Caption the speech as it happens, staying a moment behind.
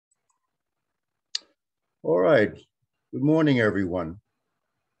All right. Good morning, everyone.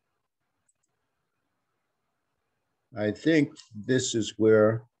 I think this is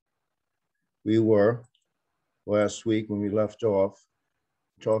where we were last week when we left off,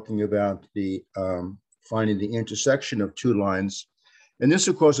 talking about the finding the intersection of two lines. And this,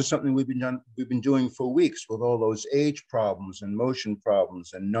 of course, is something we've been doing for weeks with all those age problems and motion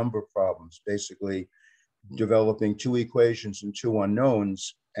problems and number problems, basically developing two equations and two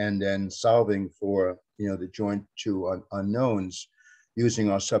unknowns, and then solving for the joint two unknowns using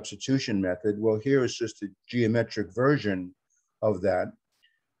our substitution method. Well, here is just a geometric version of that.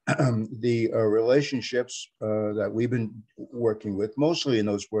 The relationships that we've been working with, mostly in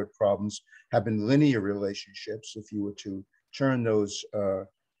those word problems, have been linear relationships. If you were to turn those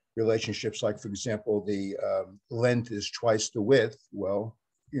relationships, like, for example, the length is twice the width, well,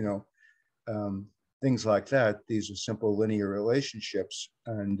 things like that, these are simple linear relationships.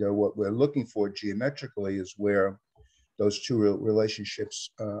 And what we're looking for geometrically is where those two relationships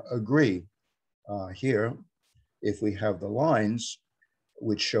agree. Here, if we have the lines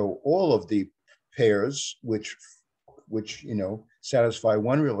which show all of the pairs which satisfy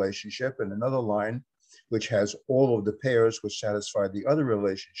one relationship, and another line which has all of the pairs which satisfy the other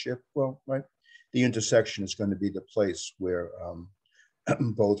relationship, well, right, the intersection is going to be the place where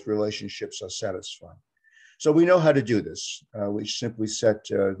both relationships are satisfied. So we know how to do this. We simply set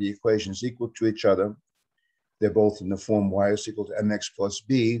the equations equal to each other. They're both in the form y is equal to mx plus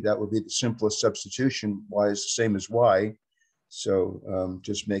b. That would be the simplest substitution. Y is the same as y. So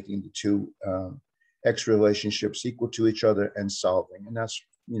just making the two x relationships equal to each other and solving. And that's,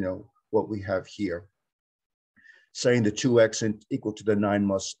 what we have here. Saying the 2x equal to the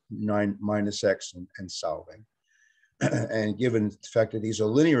 9 minus x and solving. And given the fact that these are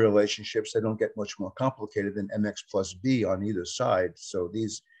linear relationships, they don't get much more complicated than mx plus b on either side. So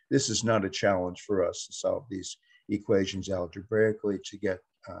this is not a challenge for us to solve these equations algebraically to get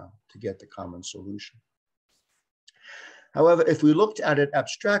the common solution. However, if we looked at it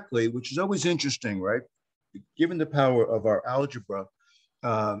abstractly, which is always interesting, right? Given the power of our algebra,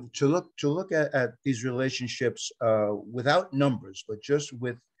 to look at these relationships without numbers, but just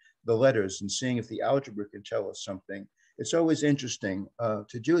with the letters and seeing if the algebra can tell us something, it's always interesting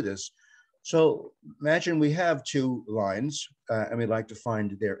to do this. So imagine we have two lines and we'd like to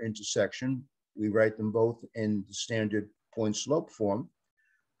find their intersection. We write them both in the standard point slope form.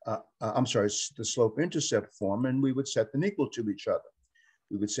 The slope intercept form, and we would set them equal to each other.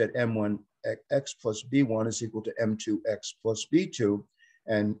 We would set m1 x plus b1 is equal to m2 x plus b2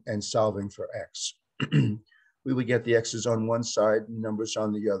 and solving for x. We would get the x's on one side, numbers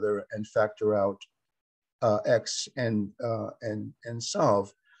on the other, and factor out x and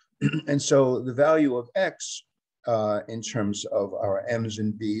solve. And so the value of x in terms of our m's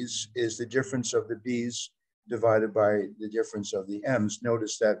and b's is the difference of the b's divided by the difference of the m's.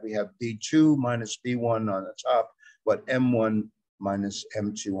 Notice that we have b2 minus b1 on the top, but m1 minus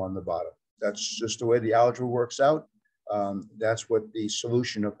m2 on the bottom. That's just the way the algebra works out. That's what the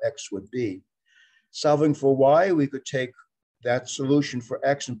solution of x would be. Solving for y, we could take that solution for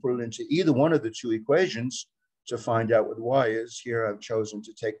x and put it into either one of the two equations to find out what y is. Here I've chosen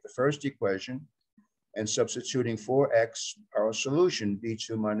to take the first equation and substituting for x, our solution,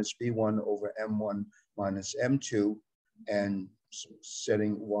 b2 minus b1 over m1 minus m2, and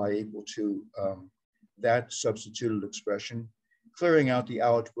setting y equal to that substituted expression. Clearing out the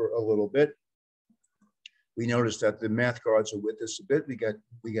algebra a little bit, we notice that the math guards are with us a bit.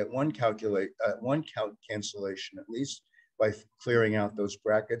 We get one cancellation at least by clearing out those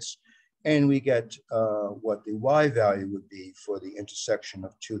brackets, and we get what the y value would be for the intersection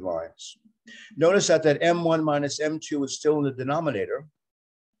of two lines. Notice that m1 minus m2 is still in the denominator,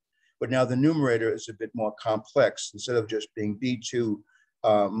 but now the numerator is a bit more complex. Instead of just being b2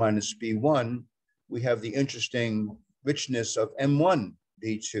 minus b1, we have the interesting richness of m1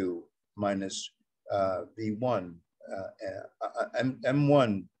 b2 minus b1,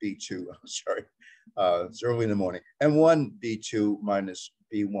 m1 b2, sorry, it's early in the morning, m1 b2 minus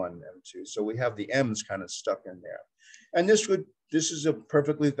b1 m2. So we have the m's kind of stuck in there. And this is a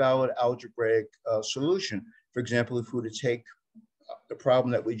perfectly valid algebraic solution. For example, if we were to take the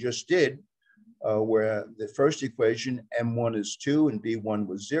problem that we just did, where the first equation, m1 is 2 and b1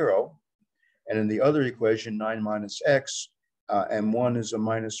 was 0, and in the other equation, 9 minus x, m1 is a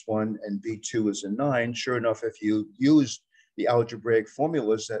minus 1 and b2 is a 9. Sure enough, if you use the algebraic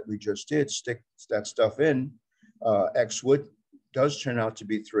formulas that we just did, stick that stuff in, x does turn out to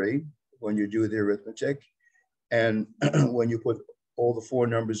be 3 when you do the arithmetic. And when you put all the four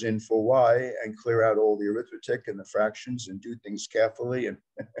numbers in for y and clear out all the arithmetic and the fractions and do things carefully and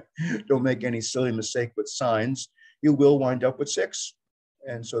don't make any silly mistake with signs, you will wind up with 6.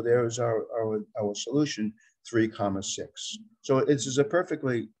 And so there is our solution, 3 comma 6. So this is a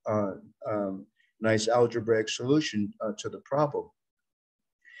perfectly nice algebraic solution to the problem.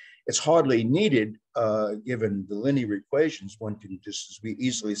 It's hardly needed, given the linear equations. One can just as we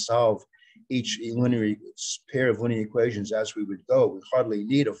easily solve each linear pair of linear equations as we would go. We hardly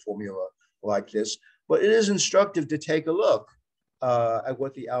need a formula like this, but it is instructive to take a look at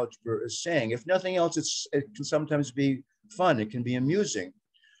what the algebra is saying. If nothing else, it can sometimes be fun. It can be amusing.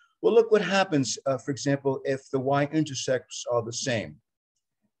 Well, look what happens, for example, if the y-intercepts are the same.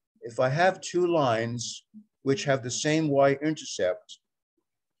 If I have 2 lines which have the same y-intercept,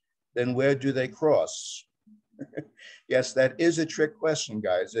 then where do they cross? Yes, that is a trick question,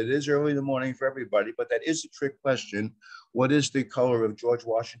 guys. It is early in the morning for everybody, but that is a trick question. What is the color of George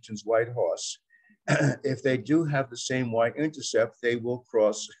Washington's white horse? If they do have the same y-intercept, they will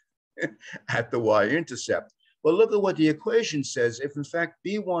cross at the y-intercept. Well, look at what the equation says. If in fact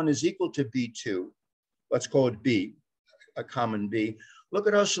B1 is equal to B2, let's call it B, a common B. Look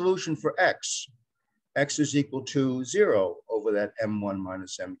at our solution for X. X is equal to 0 over that M1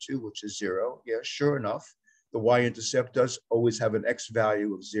 minus M2, which is 0. Yeah, sure enough, the y-intercept does always have an X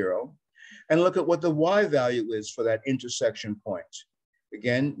value of 0. And look at what the Y value is for that intersection point.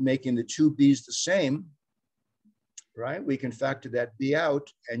 Again, making the 2 B's the same, right? We can factor that B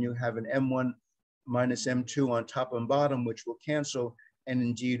out, and you have an M1 minus M2 on top and bottom, which will cancel, and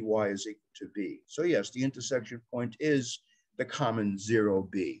indeed Y is equal to B. So yes, the intersection point is the common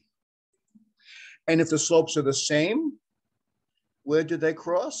 0B. And if the slopes are the same, where do they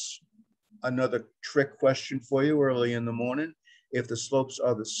cross? Another trick question for you early in the morning. If the slopes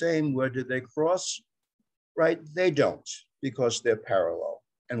are the same, where do they cross? Right, they don't, because they're parallel.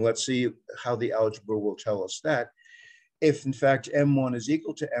 And let's see how the algebra will tell us that. If in fact M1 is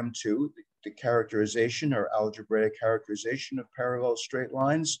equal to M2, the characterization or algebraic characterization of parallel straight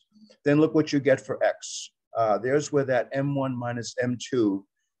lines, then look what you get for X. There's where that M1 minus M2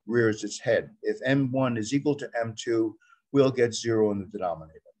 rears its head. If M1 is equal to M2, we'll get 0 in the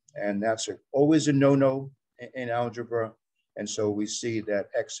denominator. And that's always a no-no in algebra. And so we see that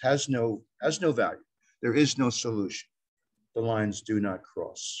X has no value. There is no solution. The lines do not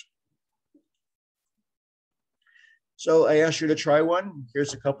cross. So I asked you to try one.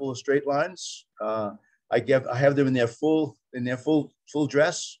 Here's a couple of straight lines. I have them in their full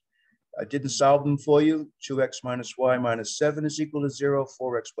dress. I didn't solve them for you. 2x minus y minus 7 is equal to 0.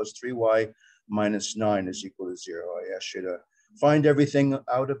 4x plus 3y minus 9 is equal to 0. I asked you to find everything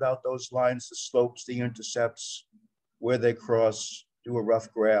out about those lines, the slopes, the intercepts, where they cross, do a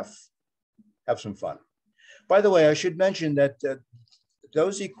rough graph, have some fun. By the way, I should mention that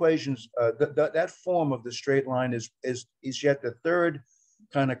those equations, that form of the straight line is yet the third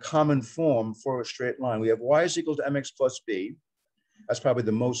kind of common form for a straight line. We have y is equal to mx plus b. That's probably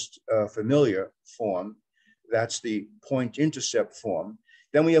the most familiar form. That's the point intercept form.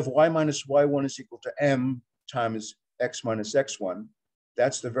 Then we have y minus y1 is equal to m times x minus x1.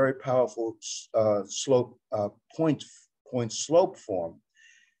 That's the very powerful slope point slope form.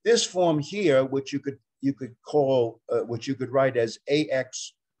 This form here, which you could call, which you could write as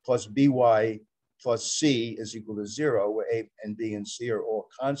ax plus by plus c is equal to 0, where a and b and c are all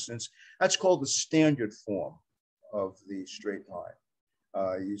constants. That's called the standard form of the straight line.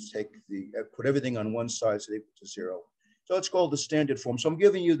 You put everything on one side so they equal to 0. So it's called the standard form. So I'm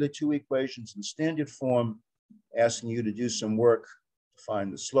giving you the 2 equations in standard form, asking you to do some work to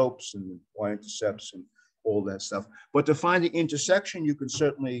find the slopes and the y-intercepts and all that stuff. But to find the intersection, you can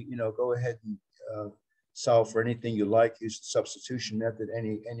certainly, go ahead and solve for anything you like. Use the substitution method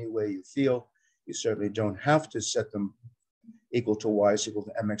any way you feel. You certainly don't have to set them equal to y is equal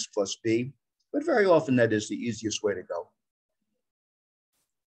to mx plus b, but very often that is the easiest way to go.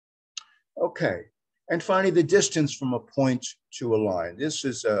 Okay, and finally, the distance from a point to a line. This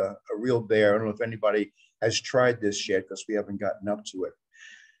is a real bear. I don't know if anybody has tried this yet because we haven't gotten up to it.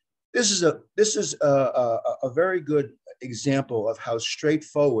 This is a very good example of how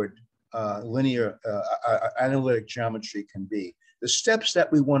straightforward linear analytic geometry can be. The steps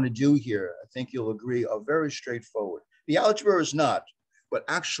that we want to do here, I think you'll agree, are very straightforward. The algebra is not, but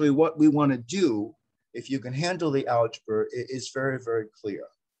actually what we want to do, if you can handle the algebra, is very, very clear.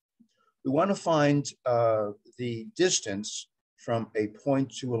 We want to find the distance from a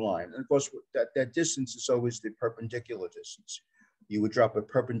point to a line. And of course, that distance is always the perpendicular distance. You would drop a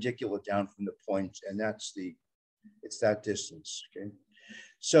perpendicular down from the point, and it's that distance, okay?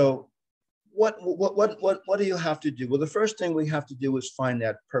 So what do you have to do? Well, the first thing we have to do is find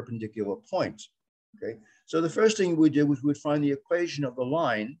that perpendicular point, okay? So the first thing we did was we'd find the equation of the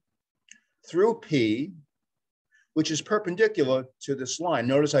line through P, which is perpendicular to this line.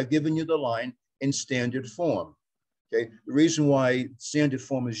 Notice I've given you the line in standard form. Okay, the reason why standard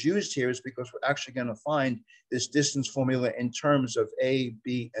form is used here is because we're actually going to find this distance formula in terms of A,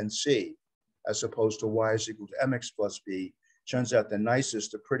 B, and C, as opposed to y is equal to mx plus b. Turns out the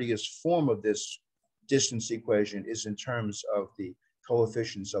nicest, the prettiest form of this distance equation is in terms of the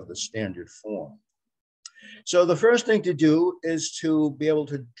coefficients of the standard form. So the first thing to do is to be able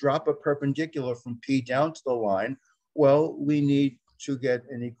to drop a perpendicular from P down to the line. Well, we need to get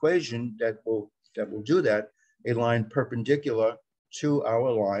an equation that will do that, a line perpendicular to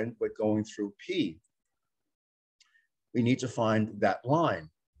our line, but going through P. We need to find that line.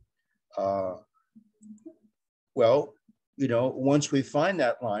 Well, you know, once we find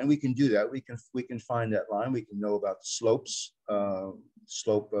that line, we can do that. We can find that line. We can know about the slopes,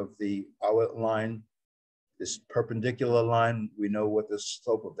 slope of our line, this perpendicular line. We know what the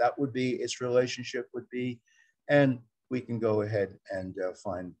slope of that would be, its relationship would be, and we can go ahead and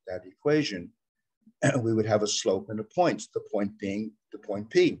find that equation. We would have a slope and a point, the point being the point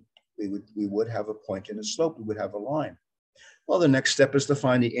P. We would have a point and a slope. We would have a line. Well, the next step is to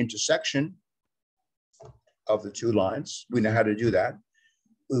find the intersection of the two lines. We know how to do that.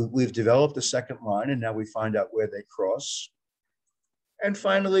 We've developed the second line, and now we find out where they cross. And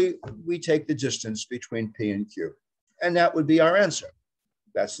finally, we take the distance between P and Q. And that would be our answer.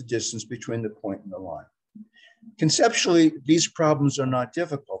 That's the distance between the point and the line. Conceptually, these problems are not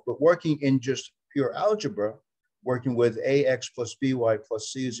difficult, but working in just pure algebra, working with ax plus by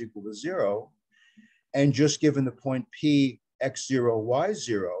plus c is equal to 0, and just given the point P, x0,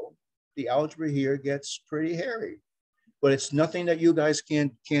 y0, the algebra here gets pretty hairy. But it's nothing that you guys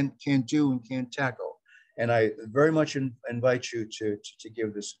can't do and can't tackle. And I very much invite you to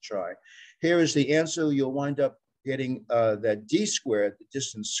give this a try. Here is the answer. You'll wind up getting that d squared, the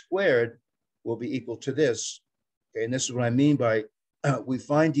distance squared, will be equal to this. Okay, and this is what I mean by we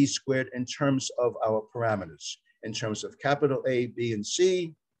find d squared in terms of our parameters, in terms of capital A, B, and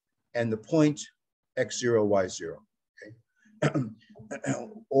C, and the point x0, y0. Okay.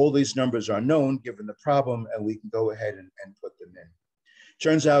 All these numbers are known given the problem, and we can go ahead and put them in.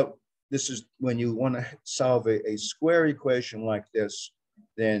 Turns out this is when you want to solve a square equation like this,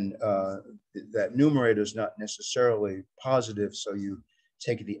 then that numerator is not necessarily positive, so you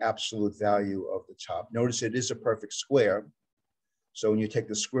take the absolute value of the top. Notice it is a perfect square. So when you take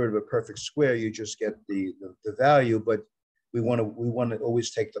the square root of a perfect square, you just get the value, but we want to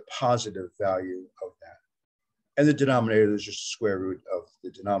always take the positive value of that. And the denominator is just the square root of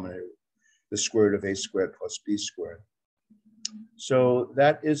the denominator, the square root of a squared plus b squared. So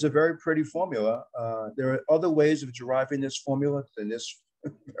that is a very pretty formula. There are other ways of deriving this formula than this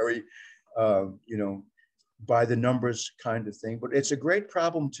very, you know, by the numbers kind of thing, but it's a great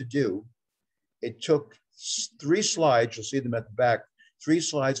problem to do. It took 3 slides, you'll see them at the back, 3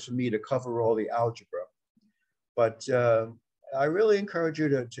 slides for me to cover all the algebra. But I really encourage you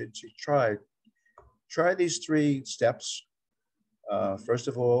to try these 3 steps. First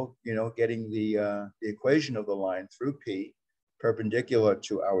of all, you know, getting the equation of the line through P, perpendicular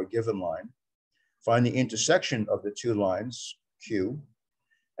to our given line. Find the intersection of the 2 lines, Q.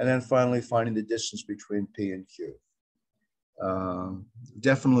 And then finally finding the distance between P and Q.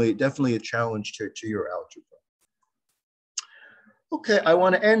 Definitely a challenge to your algebra. Okay, I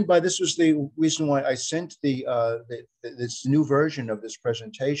want to end by, this was the reason why I sent this new version of this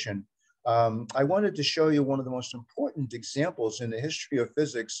presentation. I wanted to show you one of the most important examples in the history of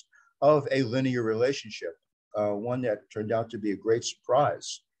physics of a linear relationship, one that turned out to be a great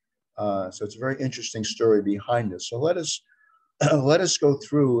surprise. So it's a very interesting story behind this. So let us go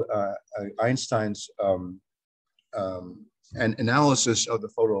through Einstein's an analysis of the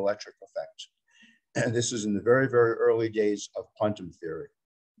photoelectric effect. And this is in the very, very early days of quantum theory.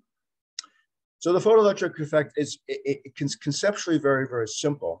 So the photoelectric effect is conceptually very, very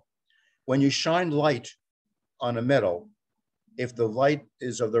simple. When you shine light on a metal, if the light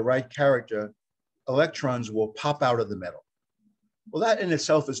is of the right character, electrons will pop out of the metal. Well, that in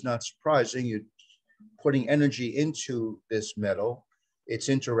itself is not surprising. You're putting energy into this metal. It's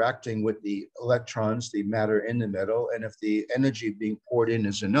interacting with the electrons, the matter in the metal. And if the energy being poured in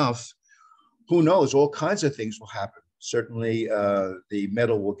is enough, who knows, all kinds of things will happen. Certainly, the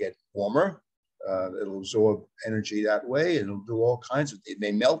metal will get warmer. It'll absorb energy that way, and it'll do all kinds of, it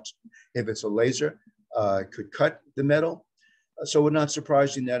may melt if it's a laser, it could cut the metal. So we're not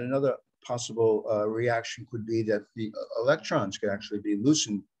surprising that another possible reaction could be that the electrons could actually be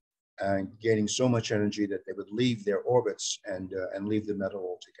loosened and gaining so much energy that they would leave their orbits and leave the metal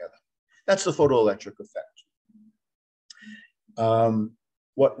altogether. That's the photoelectric effect.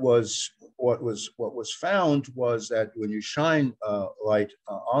 What what was found was that when you shine light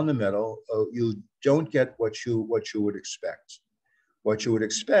on the metal, you don't get what you would expect. What you would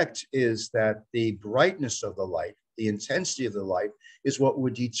expect is that the brightness of the light, the intensity of the light, is what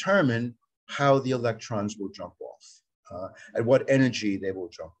would determine how the electrons will jump off, at what energy they will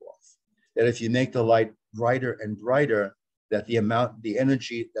jump off. That if you make the light brighter and brighter, that the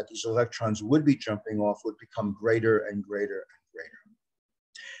energy that these electrons would be jumping off would become greater and greater and greater.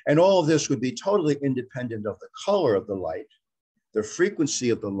 And all of this would be totally independent of the color of the light, the frequency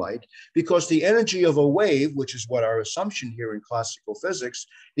of the light, because the energy of a wave, which is what our assumption here in classical physics,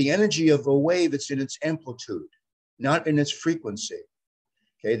 the energy of a wave, it's in its amplitude, not in its frequency.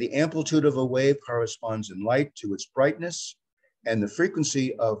 Okay, the amplitude of a wave corresponds in light to its brightness, and the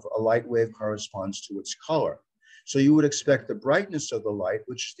frequency of a light wave corresponds to its color. So you would expect the brightness of the light,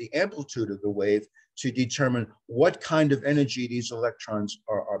 which is the amplitude of the wave, to determine what kind of energy these electrons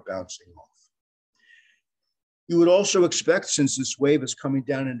are bouncing off. You would also expect, since this wave is coming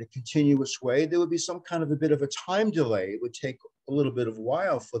down in a continuous way, there would be some kind of a bit of a time delay. It would take a little bit of a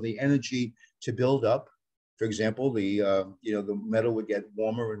while for the energy to build up. For example, the metal would get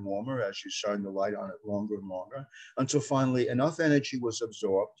warmer and warmer as you shine the light on it longer and longer, until finally enough energy was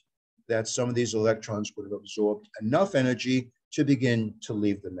absorbed that some of these electrons would have absorbed enough energy to begin to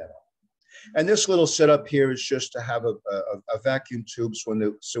leave the metal. And this little setup here is just to have a vacuum tube.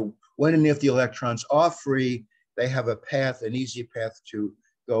 So when and if the electrons are free, they have a path, an easy path to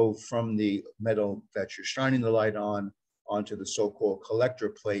go from the metal that you're shining the light on onto the so-called collector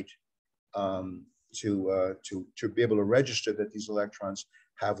plate, to be able to register that these electrons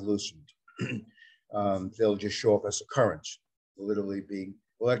have loosened. They'll just show up as a current, literally being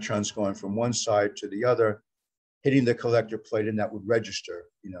electrons going from one side to the other, hitting the collector plate, and that would register,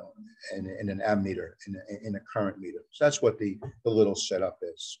 in an ammeter, in a current meter. So that's what the little setup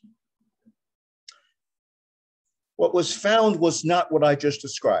is. What was found was not what I just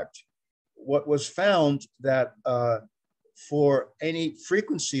described. What was found that for any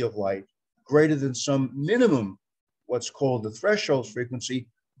frequency of light greater than some minimum, what's called the threshold frequency,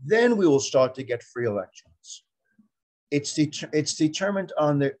 then we will start to get free electrons. It's determined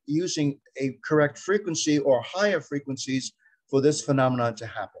on using a correct frequency or higher frequencies for this phenomenon to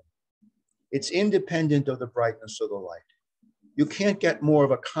happen. It's independent of the brightness of the light. You can't get more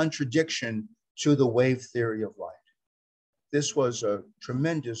of a contradiction to the wave theory of light. This was a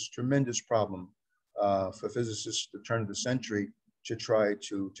tremendous, tremendous problem for physicists at the turn of the century to try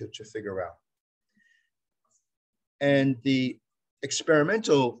to figure out. And the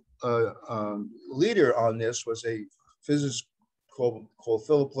experimental leader on this was a physicist called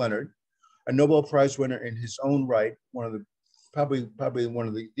Philip Leonard, a Nobel Prize winner in his own right, one of the probably one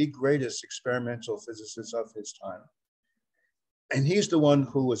of the greatest experimental physicists of his time. And he's the one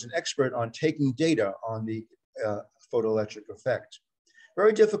who was an expert on taking data on the photoelectric effect.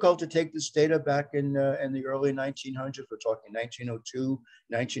 Very difficult to take this data back in the early 1900s. We're talking 1902,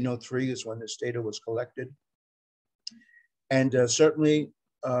 1903 is when this data was collected. And certainly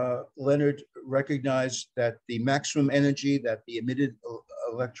Leonard recognized that the maximum energy that the emitted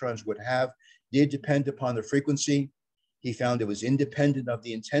electrons would have did depend upon the frequency. He found it was independent of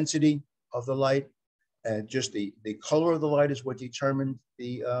the intensity of the light, and just the color of the light is what determined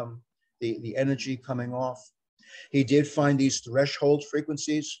the energy coming off. He did find these threshold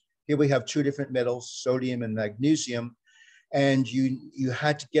frequencies. Here we have two different metals, sodium and magnesium, and you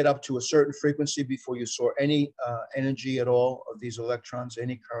had to get up to a certain frequency before you saw any energy at all of these electrons,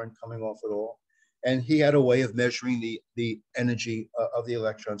 any current coming off at all. And he had a way of measuring the energy of the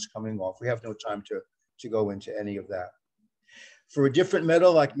electrons coming off. We have no time to go into any of that. For a different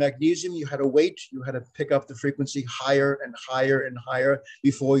metal like magnesium, you had to wait, you had to pick up the frequency higher and higher and higher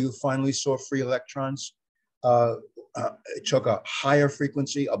before you finally saw free electrons. It took a higher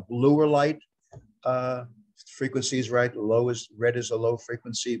frequency, a bluer light. Frequency is right, red is a low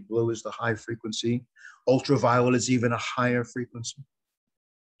frequency, blue is the high frequency. Ultraviolet is even a higher frequency.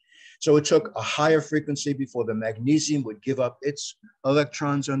 So it took a higher frequency before the magnesium would give up its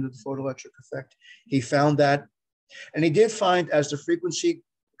electrons under the photoelectric effect. He found that. And he did find as the frequency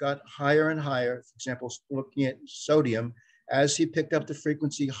got higher and higher, for example, looking at sodium, as he picked up the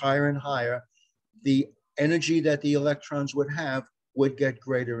frequency higher and higher, the energy that the electrons would have would get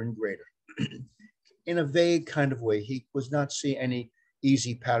greater and greater. In a vague kind of way, he was not seeing any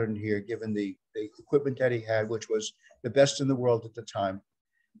easy pattern here, given the equipment that he had, which was the best in the world at the time.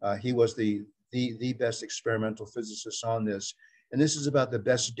 He was the best experimental physicist on this. And this is about the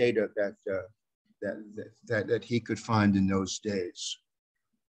best data that he could find in those days.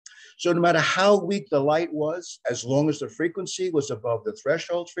 So no matter how weak the light was, as long as the frequency was above the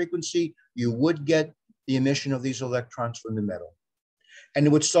threshold frequency, you would get the emission of these electrons from the metal. And it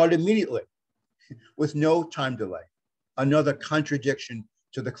would start immediately with no time delay. Another contradiction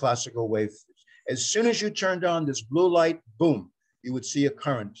to the classical wave. As soon as you turned on this blue light, boom, you would see a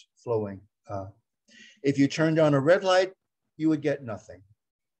current flowing. If you turned on a red light, you would get nothing.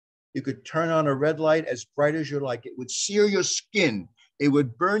 You could turn on a red light as bright as you like. It would sear your skin. It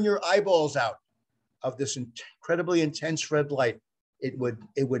would burn your eyeballs out of this incredibly intense red light. It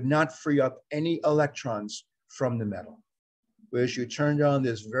would not free up any electrons from the metal. Whereas you turned on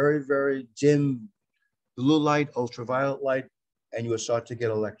this very, very dim blue light, ultraviolet light, and you would start to get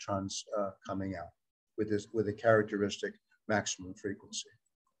electrons coming out with a characteristic maximum frequency.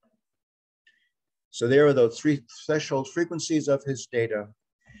 So there are those three threshold frequencies of his data.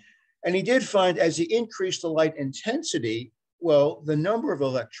 And he did find as he increased the light intensity, well, the number of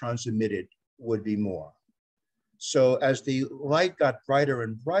electrons emitted would be more. So as the light got brighter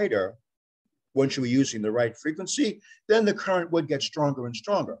and brighter, once you were using the right frequency, then the current would get stronger and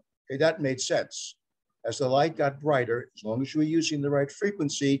stronger. Okay, that made sense. As the light got brighter, as long as you were using the right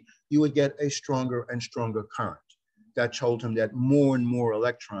frequency, you would get a stronger and stronger current. That told him that more and more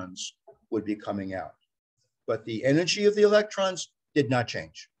electrons would be coming out. But the energy of the electrons did not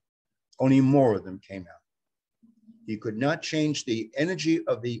change. Only more of them came out. You could not change the energy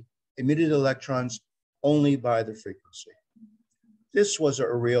of the emitted electrons only by the frequency. This was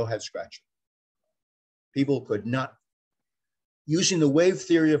a real head scratcher. People could not, using the wave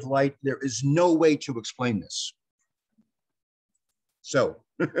theory of light, there is no way to explain this. So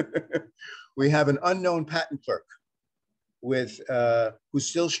we have an unknown patent clerk with who's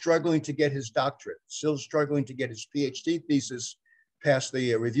still struggling to get his doctorate, still struggling to get his PhD thesis past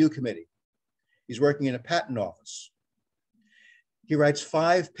the review committee. He's working in a patent office. He writes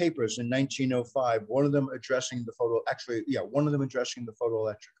 5 papers in 1905, one of them addressing the photoelectric effect.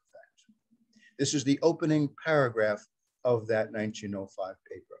 This is the opening paragraph of that 1905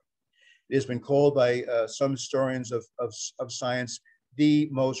 paper. It has been called by some historians of science the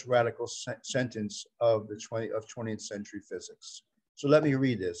most radical sentence of the 20th century physics. So let me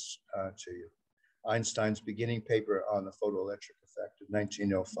read this to you. Einstein's beginning paper on the photoelectric effect of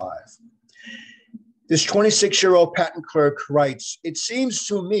 1905. This 26-year-old patent clerk writes, "It seems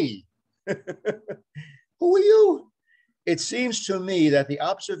to me," who are you? "It seems to me that the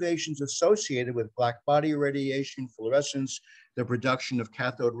observations associated with black body radiation, fluorescence, the production of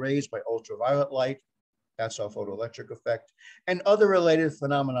cathode rays by ultraviolet light, that's our photoelectric effect, and other related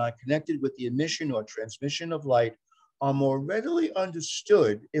phenomena connected with the emission or transmission of light are more readily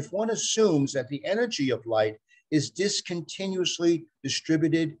understood if one assumes that the energy of light is discontinuously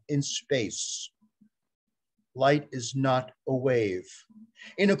distributed in space. Light is not a wave.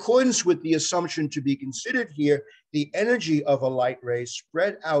 In accordance with the assumption to be considered here, the energy of a light ray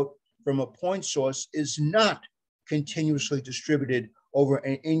spread out from a point source is not continuously distributed over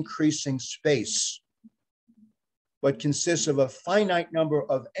an increasing space, but consists of a finite number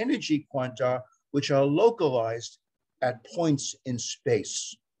of energy quanta which are localized at points in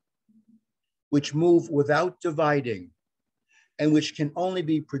space, which move without dividing, and which can only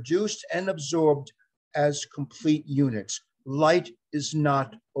be produced and absorbed as complete units. Light is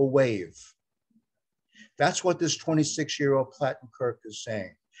not a wave." That's what this 26-year-old patent clerk is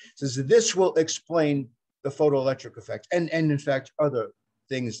saying. It says this will explain the photoelectric effect, and in fact, other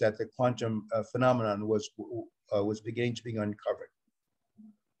things that the quantum phenomenon was beginning to be uncovered.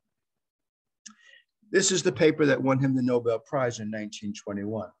 This is the paper that won him the Nobel Prize in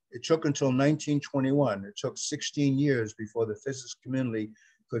 1921. It took until 1921, it took 16 years before the physics community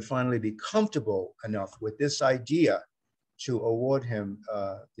could finally be comfortable enough with this idea to award him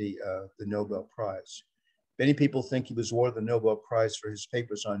the Nobel Prize. Many people think he was awarded the Nobel Prize for his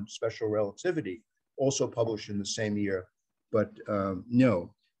papers on special relativity, also published in the same year, but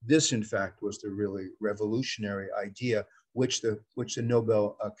no. This, in fact, was the really revolutionary idea which the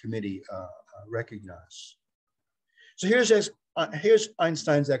Nobel Committee recognized. So here's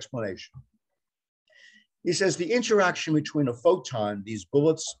Einstein's explanation. He says the interaction between a photon, these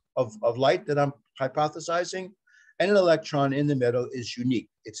bullets of light that I'm hypothesizing, and an electron in the middle is unique.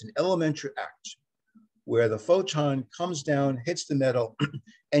 It's an elementary act where the photon comes down, hits the metal,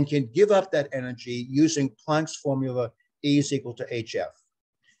 and can give up that energy using Planck's formula E is equal to hf.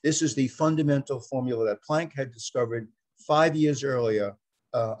 This is the fundamental formula that Planck had discovered 5 years earlier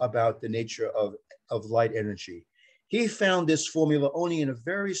about the nature of light energy. He found this formula only in a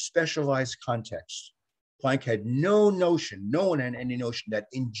very specialized context. Planck had no one had any notion that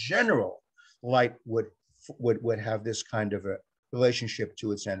in general, light would have this kind of a relationship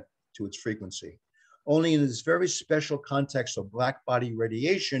to its to its frequency. Only in this very special context of black body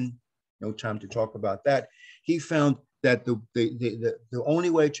radiation, no time to talk about that, he found that the only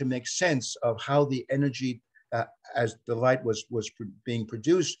way to make sense of how the energy as the light was being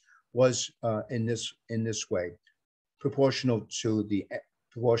produced was in this way, proportional to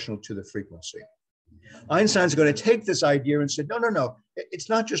the frequency. Einstein's going to take this idea and say, no, it's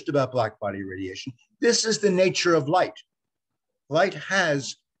not just about black body radiation. This is the nature of light. Light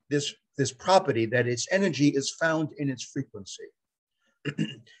has this property that its energy is found in its frequency.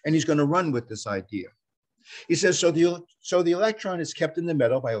 And he's going to run with this idea. He says, so the electron is kept in the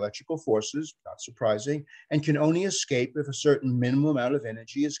metal by electrical forces, not surprising, and can only escape if a certain minimum amount of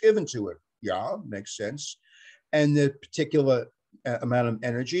energy is given to it. Yeah, makes sense. And the particular amount of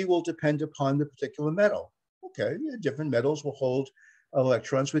energy will depend upon the particular metal. Okay, yeah, different metals will hold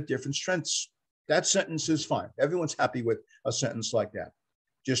electrons with different strengths. That sentence is fine. Everyone's happy with a sentence like that,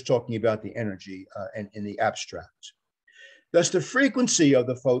 just talking about the energy in the abstract. Thus, the frequency of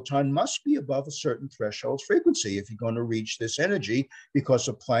the photon must be above a certain threshold frequency if you're going to reach this energy, because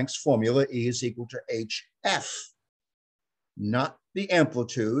of Planck's formula, E is equal to hf, not the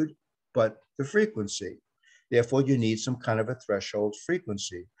amplitude, but the frequency. Therefore, you need some kind of a threshold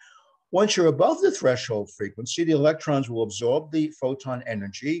frequency. Once you're above the threshold frequency, the electrons will absorb the photon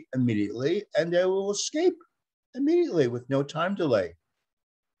energy immediately, and they will escape immediately with no time delay.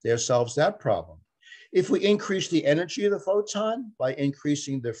 There solves that problem. If we increase the energy of the photon by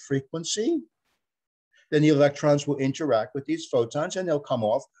increasing the frequency, then the electrons will interact with these photons and they'll come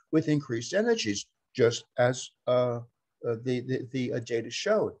off with increased energies, just as the data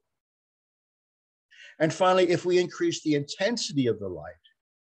showed. And finally, if we increase the intensity of the light,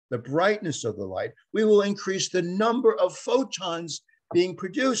 the brightness of the light, we will increase the number of photons being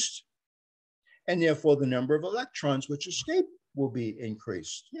produced. And therefore, the number of electrons which escape will be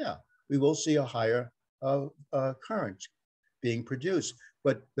increased. Yeah, we will see a higher current being produced,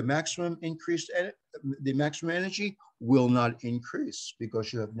 but the maximum energy will not increase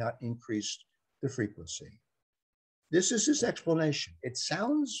because you have not increased the frequency. This is his explanation. It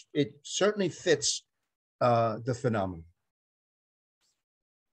certainly fits the phenomenon.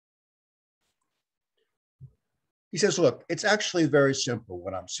 He says, look, it's actually very simple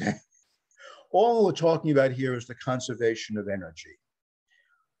what I'm saying. All we're talking about here is the conservation of energy.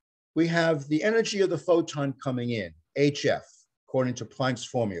 We have the energy of the photon coming in, hf, according to Planck's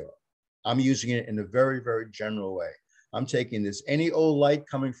formula. I'm using it in a very, very general way. I'm taking this, any old light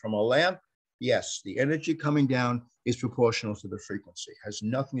coming from a lamp, yes, the energy coming down is proportional to the frequency. It has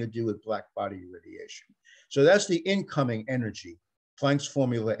nothing to do with black body radiation. So that's the incoming energy, Planck's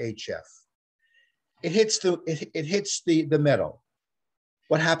formula hf. It hits the metal.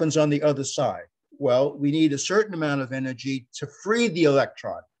 What happens on the other side? Well, we need a certain amount of energy to free the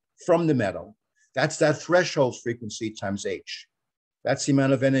electron from the metal. That's that threshold frequency times h. That's the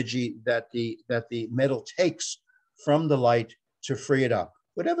amount of energy that the metal takes from the light to free it up.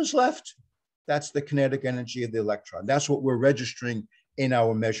 Whatever's left, that's the kinetic energy of the electron. That's what we're registering in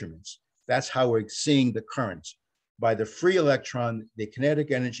our measurements. That's how we're seeing the current. By the free electron, the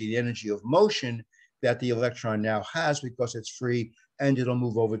kinetic energy, the energy of motion that the electron now has because it's free, and it'll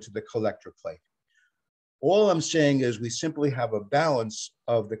move over to the collector plate. All I'm saying is we simply have a balance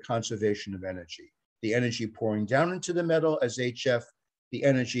of the conservation of energy. The energy pouring down into the metal as hf, the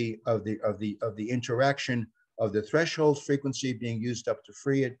energy of the interaction of the threshold frequency being used up to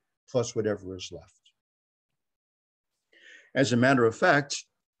free it, plus whatever is left. As a matter of fact,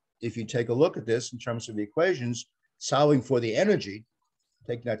 if you take a look at this in terms of equations, solving for the energy,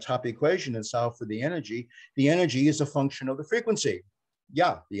 take that top equation and solve for the energy is a function of the frequency.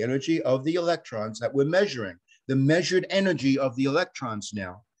 Yeah, the energy of the electrons that we're measuring, the measured energy of the electrons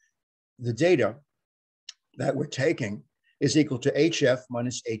now, the data that we're taking is equal to hf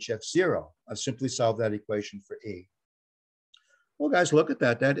minus hf0. I've simply solved that equation for E. Well, guys, look at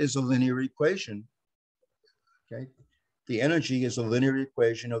that. That is a linear equation, okay? The energy is a linear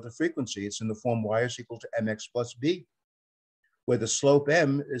equation of the frequency. It's in the form y is equal to mx plus b, where the slope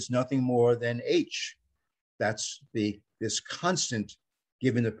m is nothing more than h. That's this constant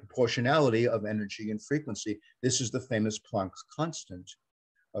given the proportionality of energy and frequency. This is the famous Planck's constant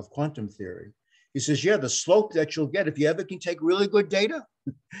of quantum theory. He says, yeah, the slope that you'll get, if you ever can take really good data,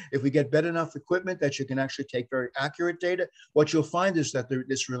 if we get better enough equipment that you can actually take very accurate data, what you'll find is that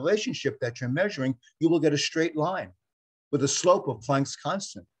this relationship that you're measuring, you will get a straight line with a slope of Planck's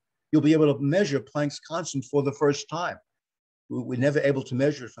constant. You'll be able to measure Planck's constant for the first time. We're never able to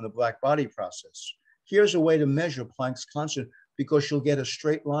measure it from the black body process. Here's a way to measure Planck's constant because you'll get a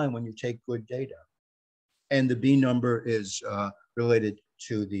straight line when you take good data. And the B number is related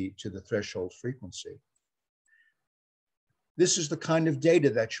to the threshold frequency. This is the kind of data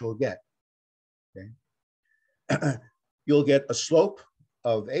that you'll get. Okay? You'll get a slope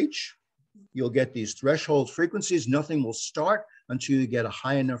of h. You'll get these threshold frequencies. Nothing will start until you get a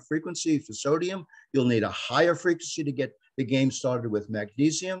high enough frequency for sodium. You'll need a higher frequency to get the game started with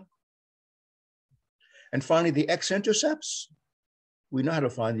magnesium. And finally, the x-intercepts. We know how to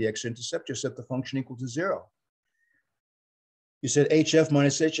find the x-intercept. You set the function equal to 0. You said HF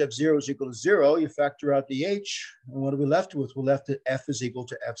minus HF0 is equal to 0. You factor out the H. And what are we left with? We're left at F is equal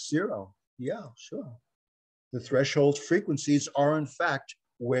to F0. Yeah, sure. The threshold frequencies are, in fact,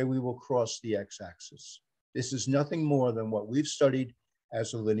 where we will cross the x-axis. This is nothing more than what we've studied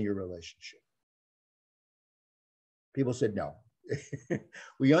as a linear relationship. People said, no.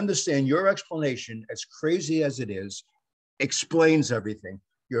 We understand your explanation, as crazy as it is, explains everything.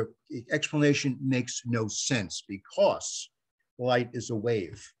 Your explanation makes no sense because light is a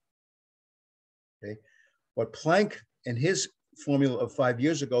wave. Okay? But Planck and his formula of 5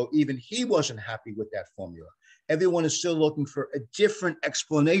 years ago, even he wasn't happy with that formula. Everyone is still looking for a different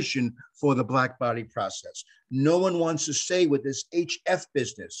explanation for the black body process. No one wants to stay with this HF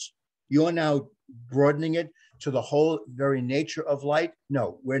business. You're now broadening it to the whole very nature of light.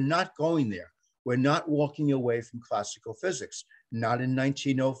 No, we're not going there. We're not walking away from classical physics. Not in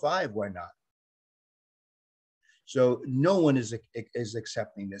 1905, we're not. So no one is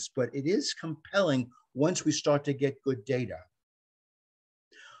accepting this, but it is compelling once we start to get good data.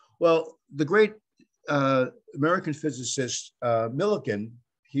 Well, the great American physicist Millikan,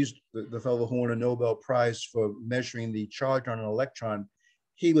 he's the fellow who won a Nobel Prize for measuring the charge on an electron.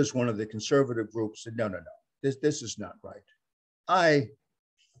 He was one of the conservative groups, said, no, this is not right.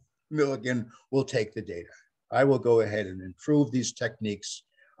 Millikan, will take the data. I will go ahead and improve these techniques.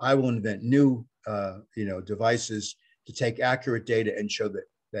 I will invent new devices to take accurate data and show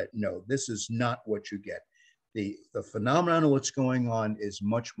that no, this is not what you get. The phenomenon of what's going on is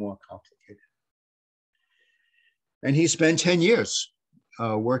much more complicated. And he spent 10 years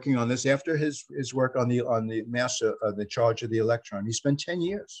working on this. After his work on the mass the charge of the electron, he spent 10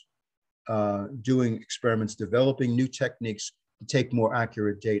 years doing experiments, developing new techniques to take more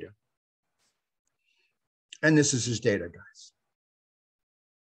accurate data. And this is his data, guys.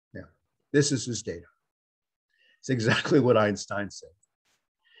 Yeah, this is his data. It's exactly what Einstein said.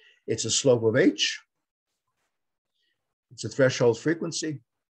 It's a slope of h. It's a threshold frequency.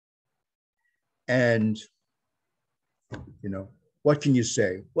 And, what can you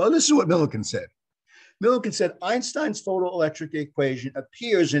say? Well, this is what Millikan said. Millikan said, Einstein's photoelectric equation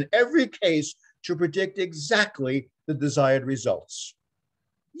appears in every case to predict exactly the desired results.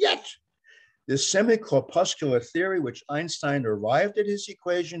 Yet, this semi-corpuscular theory, which Einstein arrived at his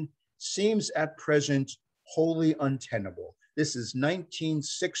equation, seems at present wholly untenable. This is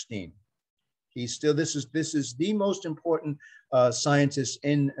 1916. This is the most important scientist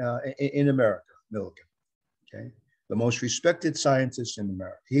in America, Millikan. Okay, the most respected scientist in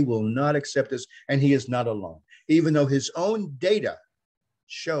America. He will not accept this, and he is not alone. Even though his own data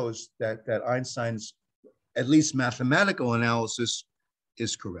shows that Einstein's, at least mathematical analysis,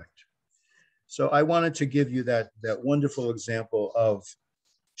 is correct. So I wanted to give you that wonderful example of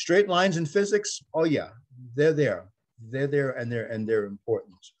straight lines in physics. Oh yeah, they're there. They're there, and they're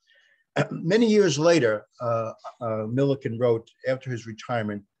important. Many years later, Millikan wrote, after his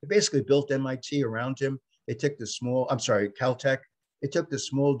retirement, they basically built MIT around him. They took the Caltech. They took the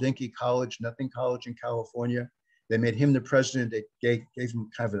small dinky college, nothing college in California. They made him the president. They gave him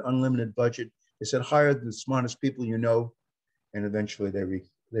kind of an unlimited budget. They said, hire the smartest people you know. And eventually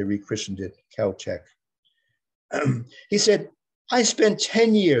they rechristened it Caltech. He said, I spent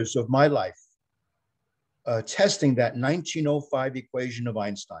 10 years of my life testing that 1905 equation of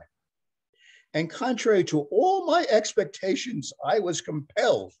Einstein. And contrary to all my expectations, I was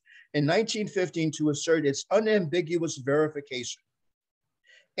compelled in 1915 to assert its unambiguous verification,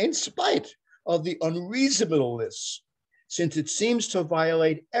 in spite of the unreasonableness, since it seems to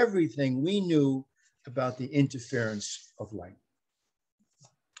violate everything we knew about the interference of light.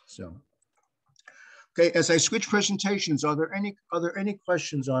 So, okay, as I switch presentations, are there any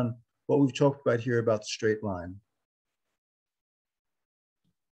questions on what we've talked about here about the straight line?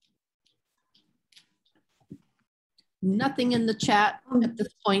 Nothing in the chat at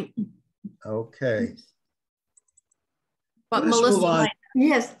this point. Okay. But Melissa,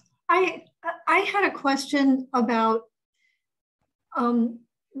 yes, I had a question about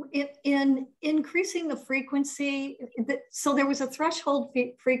in increasing the frequency. So there was a threshold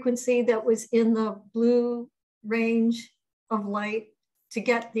frequency that was in the blue range of light to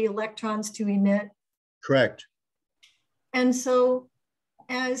get the electrons to emit. Correct. And so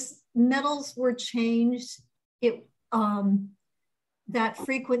as metals were changed, that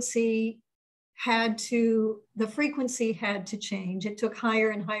frequency the frequency had to change. It took higher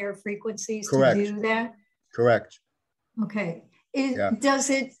and higher frequencies Correct. to do that. Correct. Okay. Yeah. And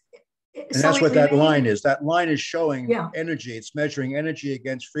So that's what that remained, line is. That line is showing yeah. energy. It's measuring energy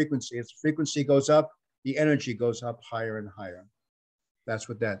against frequency. As the frequency goes up, the energy goes up higher and higher. That's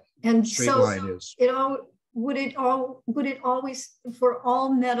what that and straight so line is. Would it always, for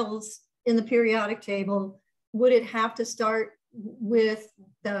all metals in the periodic table, would it have to start with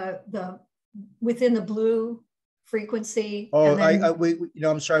within the blue frequency? Oh,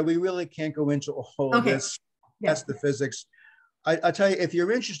 I'm sorry. We really can't go into all of this. Yeah. That's the physics. I tell you, if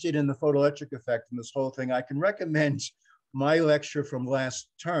you're interested in the photoelectric effect and this whole thing, I can recommend my lecture from last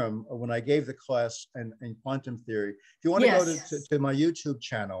term when I gave the class in quantum theory. If you want to go to my YouTube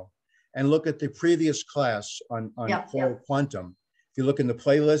channel and look at the previous class on quantum, if you look in the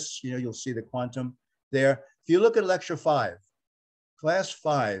playlists, you'll see the quantum there. If you look at lecture 5, class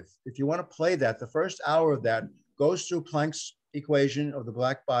 5, if you want to play that, the first hour of that goes through Planck's equation of the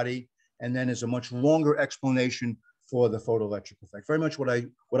black body, and then is a much longer explanation for the photoelectric effect. Very much what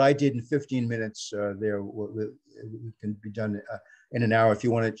I did in 15 minutes there can be done in an hour if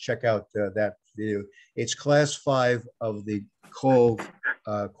you want to check out that video. It's class 5 of the Cole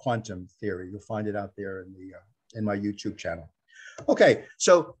quantum theory. You'll find it out there in my YouTube channel. Okay,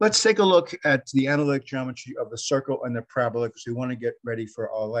 so let's take a look at the analytic geometry of the circle and the parabola, because we want to get ready for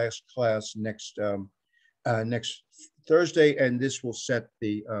our last class next Thursday, and this will set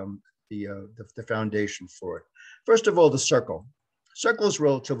the foundation for it. First of all, the circle. Circle is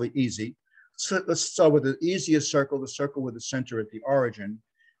relatively easy. So let's start with the easiest circle, the circle with the center at the origin.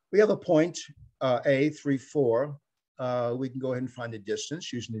 We have a point, A, 3, 4. We can go ahead and find the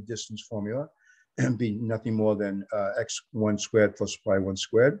distance using the distance formula, and be nothing more than x1 squared plus y1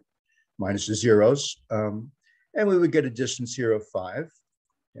 squared minus the zeros. And we would get a distance here of 5.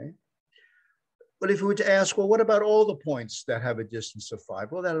 Okay. But if we were to ask, well, what about all the points that have a distance of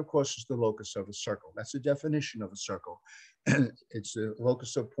 5? Well, that, of course, is the locus of a circle. That's the definition of a circle. It's the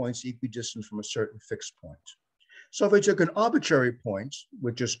locus of points equidistant from a certain fixed point. So if I took an arbitrary point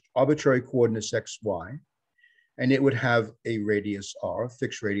with just arbitrary coordinates x, y, and it would have a radius r, a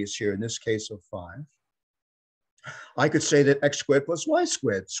fixed radius here, in this case of 5, I could say that x squared plus y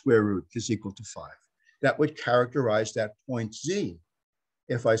squared square root is equal to 5. That would characterize that point z.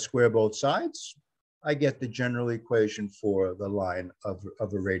 If I square both sides, I get the general equation for the line of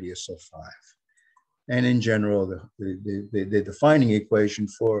a radius of 5. And in general, the defining equation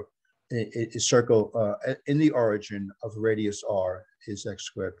for a circle in the origin of radius r is x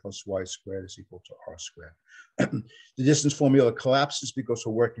squared plus y squared is equal to r squared. The distance formula collapses because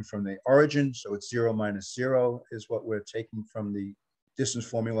we're working from the origin, so it's 0 minus 0 is what we're taking from the distance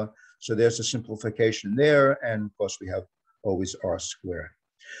formula. So there's a simplification there, and of course we have always r squared.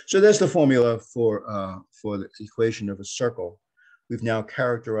 So there's the formula for the equation of a circle. We've now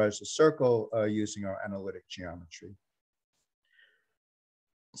characterized the circle using our analytic geometry.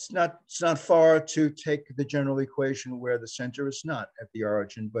 It's not far to take the general equation where the center is not at the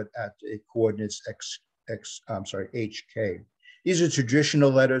origin, but at a coordinates hk. These are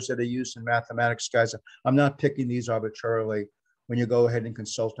traditional letters that are used in mathematics, guys. I'm not picking these arbitrarily. When you go ahead and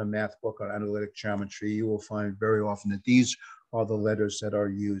consult a math book on analytic geometry, you will find very often that these are the letters that are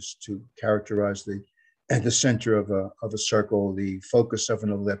used to characterize the center of a circle, the focus of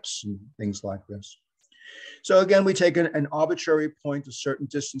an ellipse, and things like this. So again, we take an arbitrary point a certain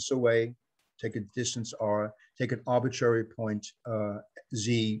distance away, take a distance r, take an arbitrary point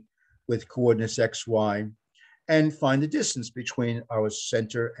z with coordinates x, y, and find the distance between our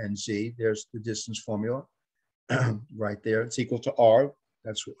center and z. There's the distance formula right there. It's equal to r.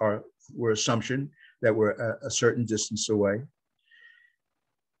 That's our assumption that we're a certain distance away.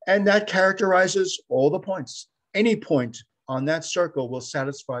 And that characterizes all the points. Any point on that circle will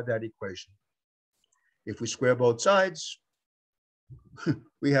satisfy that equation. If we square both sides,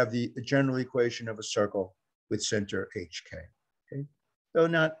 we have the general equation of a circle with center HK. Okay? So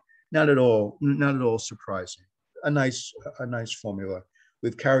not at all surprising. A nice formula.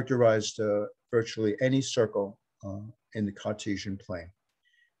 We've characterized virtually any circle in the Cartesian plane,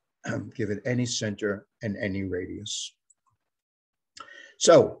 given any center and any radius.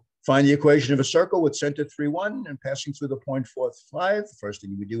 So find the equation of a circle with center 3, 1 and passing through the point 4, 5. The first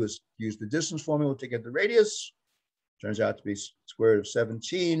thing we do is use the distance formula to get the radius. Turns out to be square root of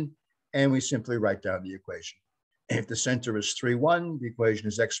 17. And we simply write down the equation. If the center is 3, 1, the equation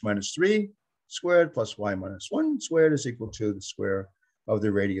is x minus 3 squared plus y minus 1 squared is equal to the square of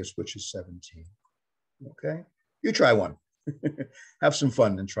the radius, which is 17. Okay, you try one. Have some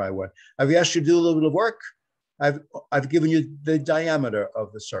fun and try one. I've asked you to do a little bit of work. I've given you the diameter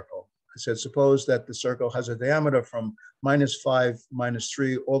of the circle. I said, suppose that the circle has a diameter from -5,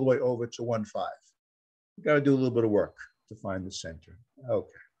 -3, all the way over to 1,5. You got to do a little bit of work to find the center.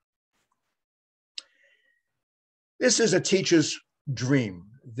 Okay. This is a teacher's dream,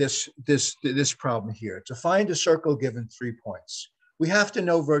 this problem here, to find a circle given 3 points. We have to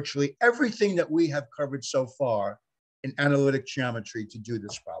know virtually everything that we have covered so far in analytic geometry to do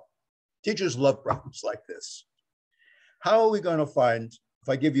this problem. Teachers love problems like this. How are we going to find, if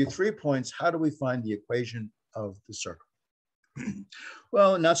I give you 3 points, how do we find the equation of the circle?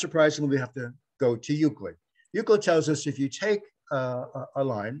 Well, not surprisingly, we have to go to Euclid. Euclid tells us if you take a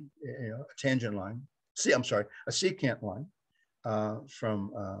line, a tangent line, a secant line from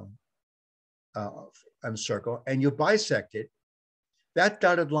a circle, and you bisect it, that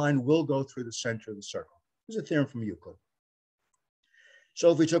dotted line will go through the center of the circle. This is a theorem from Euclid.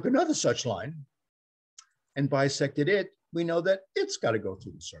 So if we took another such line and bisected it, we know that it's got to go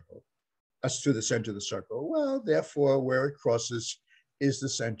through the circle, through the center of the circle. Well, therefore, where it crosses is the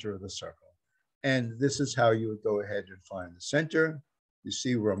center of the circle. And this is how you would go ahead and find the center. You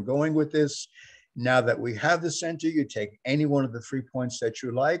see where I'm going with this. Now that we have the center, you take any one of the 3 points that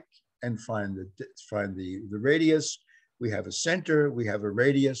you like and find the radius. We have a center, we have a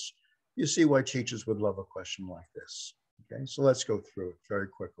radius. You see why teachers would love a question like this. Okay, so let's go through it very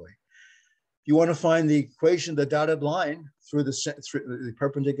quickly. If you want to find the equation of the dotted line through the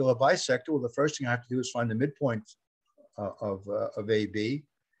perpendicular bisector, well, the first thing I have to do is find the midpoint of AB.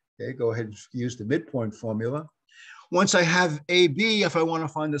 Okay, go ahead and use the midpoint formula. Once I have AB, if I want to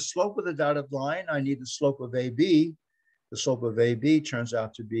find the slope of the dotted line, I need the slope of AB. The slope of AB turns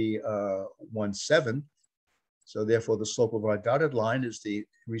out to be 1/7. So therefore, the slope of our dotted line is the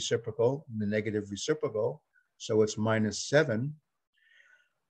reciprocal, the negative reciprocal. So it's -7.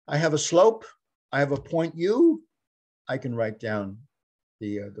 I have a slope. I have a point U. I can write down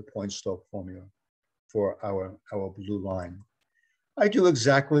the point slope formula for our blue line. I do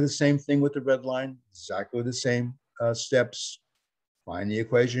exactly the same thing with the red line, exactly the same steps. Find the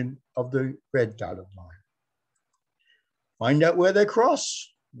equation of the red dotted line. Find out where they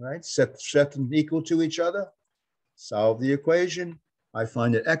cross, right? Set them equal to each other. Solve the equation. I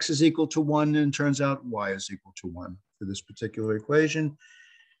find that x is equal to 1, and it turns out y is equal to 1 for this particular equation.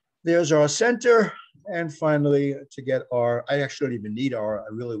 There's our center. And finally, to get r, I actually don't even need r.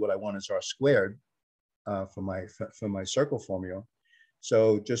 What I want is r squared for my circle formula.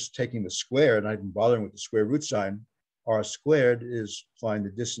 So just taking the square, not even bothering with the square root sign, r squared is find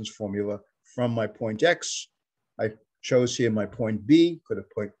the distance formula from my point x. I chose here my point B, could have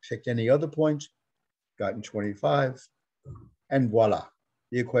picked any other point, gotten 25, and voila,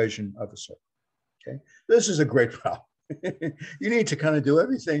 the equation of the circle. Okay, this is a great problem. You need to kind of do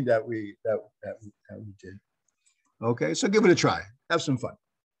everything that we did. Okay, so give it a try. Have some fun.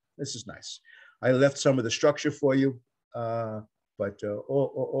 This is nice. I left some of the structure for you, but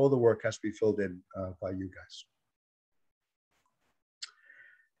all the work has to be filled in by you guys.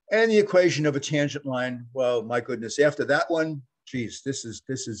 And the equation of a tangent line, well, my goodness, after that one, geez, this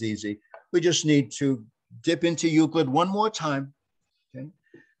is easy. We just need to dip into Euclid one more time. Okay?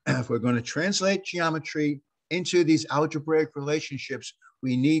 If we're going to translate geometry into these algebraic relationships,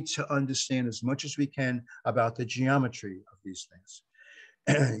 we need to understand as much as we can about the geometry of these things.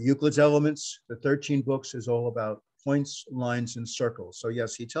 Euclid's Elements, the 13 books, is all about points, lines, and circles. So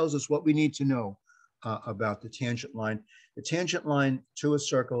yes, he tells us what we need to know about the tangent line. The tangent line to a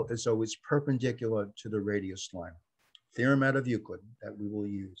circle is always perpendicular to the radius line. Theorem out of Euclid that we will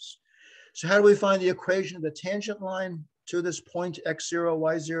use. So how do we find the equation of the tangent line to this point x0,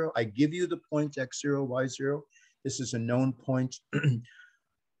 y0? I give you the point x0, y0. This is a known point.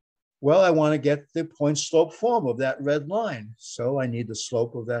 Well, I want to get the point slope form of that red line. So I need the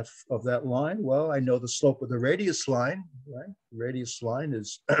slope of that line. Well, I know the slope of the radius line, right? The radius line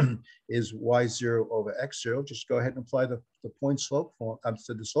is is y0 over x0. Just go ahead and apply the point slope form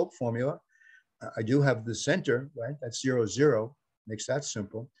to the slope formula. I do have the center, right? That's 0, 0. Makes that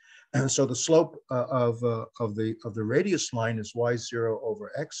simple. So the slope of the radius line is y0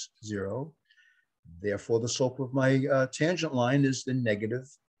 over x0. Therefore, the slope of my tangent line is the negative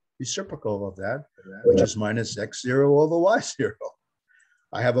reciprocal of that, which is minus x0 over y0.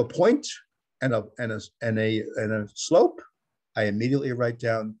 I have a point and a slope. I immediately write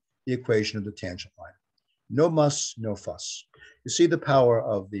down the equation of the tangent line. No muss, no fuss. You see the power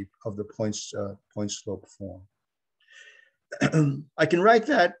of the point slope form. I can write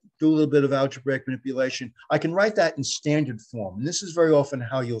that, do a little bit of algebraic manipulation. I can write that in standard form. And this is very often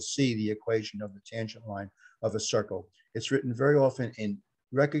how you'll see the equation of the tangent line of a circle. It's written very often in,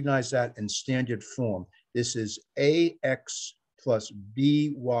 recognize that in standard form. This is ax plus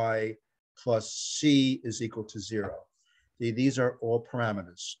by plus c is equal to 0. These are all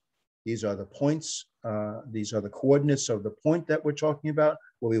parameters. These are the points. These are the coordinates of the point that we're talking about,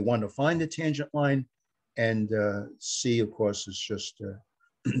 where we want to find the tangent line. And c, of course, is just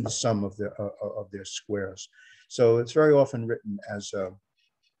the sum of their squares. So it's very often written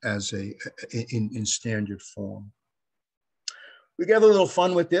in standard form. We could have a little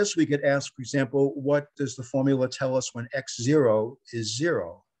fun with this. We could ask, for example, what does the formula tell us when x0 is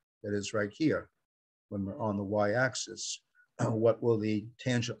 0? That is right here, when we're on the y-axis. What will the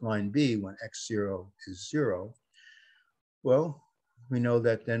tangent line be when x0 is 0? Well, we know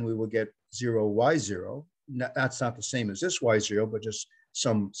that then we will get 0, y0. That's not the same as this y0, but just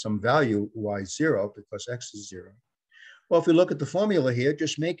some value y0 because x is 0. Well, if we look at the formula here,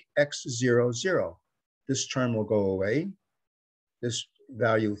 just make x0, 0. This term will go away. This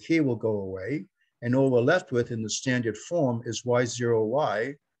value here will go away. And all we're left with in the standard form is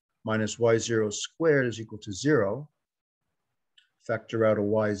y0y minus y0 squared is equal to 0. Factor out a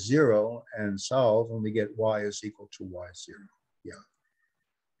y0 and solve, and we get y is equal to y0. Yeah.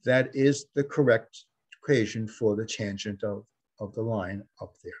 That is the correct equation for the tangent of the line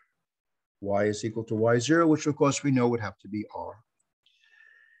up there. Y is equal to y0, which of course we know would have to be r.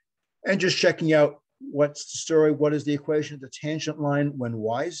 And just checking out what's the story, what is the equation of the tangent line when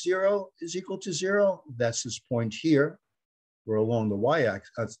y0 is equal to 0? That's this point here. We're along the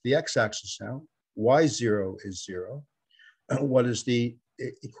y-axis, that's the x-axis now. y0 is 0. What does the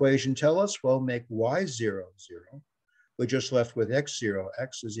equation tell us? Well, make y0, 0. We're just left with x0.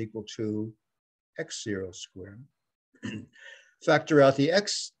 X is equal to x0 squared. Factor out the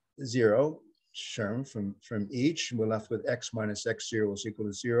x0 term from each. We're left with x minus x0 is equal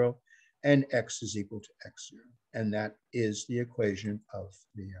to 0. And x is equal to x0. And that is the equation of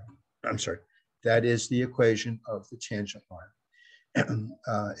the, that is the equation of the tangent line.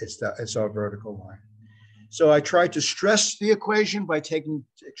 It's our vertical line. So I tried to stress the equation by taking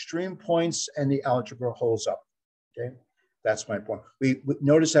extreme points and the algebra holds up, okay? That's my point. We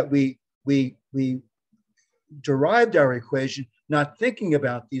notice that we derived our equation not thinking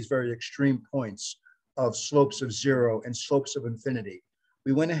about these very extreme points of slopes of 0 and slopes of infinity.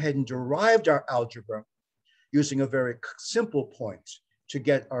 We went ahead and derived our algebra using a very simple point to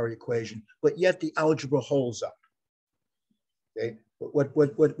get our equation, but yet the algebra holds up. Okay?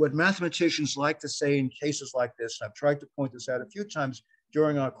 What mathematicians like to say in cases like this, and I've tried to point this out a few times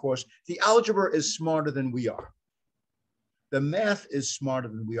during our course, the algebra is smarter than we are. The math is smarter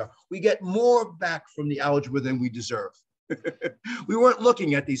than we are. We get more back from the algebra than we deserve. We weren't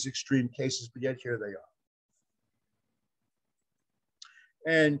looking at these extreme cases, but yet here they are.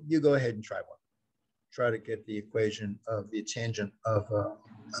 And you go ahead and try one. Try to get the equation of the tangent of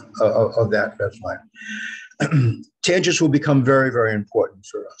that red line. Tangents will become very, very important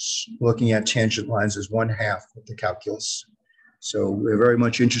for us. Looking at tangent lines is 1/2 of the calculus. So we're very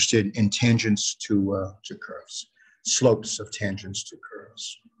much interested in tangents to curves, slopes of tangents to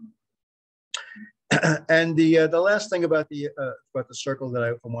curves. And the last thing about the circle that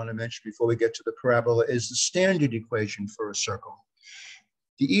I want to mention before we get to the parabola is the standard equation for a circle.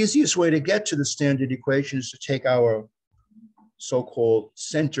 The easiest way to get to the standard equation is to take our so-called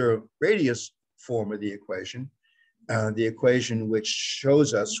center radius form of the equation which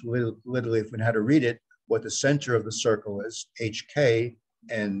shows us literally, if we know how to read it, what the center of the circle is, hk,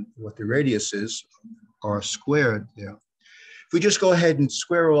 and what the radius is, r squared there. If we just go ahead and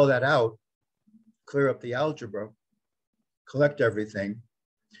square all that out, clear up the algebra, collect everything,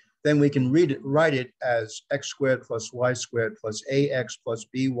 then we can write it as x squared plus y squared plus ax plus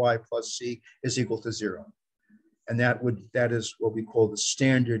by plus c is equal to 0. And that is what we call the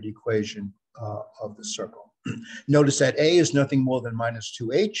standard equation of the circle. Notice that a is nothing more than minus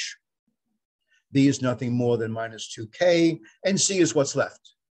 2h, b is nothing more than minus 2k, and c is what's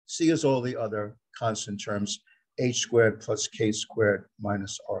left. C is all the other constant terms, h squared plus k squared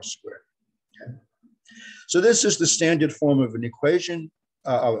minus r squared. Okay? So this is the standard form of an equation,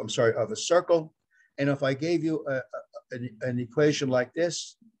 of a circle. And if I gave you an equation like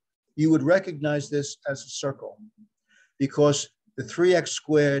this, you would recognize this as a circle because the 3x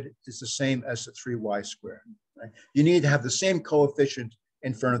squared is the same as the 3y squared. Right? You need to have the same coefficient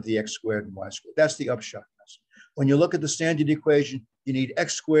in front of the x squared and y squared. That's the upshot. When you look at the standard equation, you need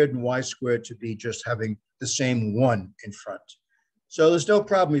x squared and y squared to be just having the same 1 in front. So there's no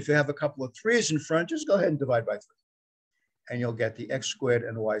problem if you have a couple of 3's in front, just go ahead and divide by 3. And you'll get the x squared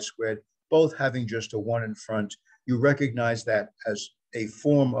and y squared, both having just a 1 in front. You recognize that as a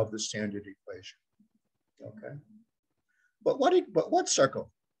form of the standard equation. Okay. But what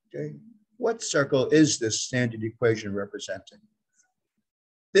circle? Okay, what circle is this standard equation representing?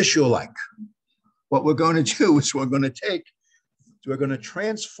 This you'll like. What we're going to do is we're going to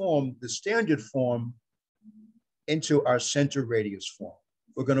transform the standard form into our center radius form.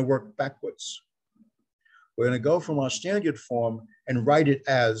 We're going to work backwards. We're going to go from our standard form and write it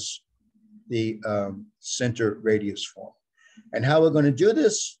as the center radius form. And how we're going to do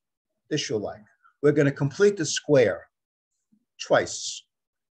this you'll like. We're going to complete the square twice.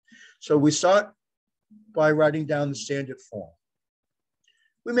 So we start by writing down the standard form.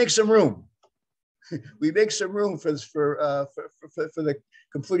 We make some room. We make some room for the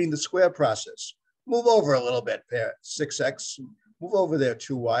completing the square process. Move over a little bit there, 6x. Move over there,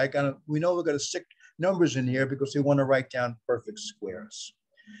 2y. We know we're going to stick numbers in here because we want to write down perfect squares.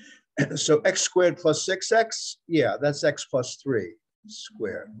 So x squared plus 6x, yeah, that's x plus 3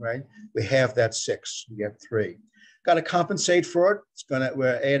 squared, right? We have that 6, we get 3. Got to compensate for it.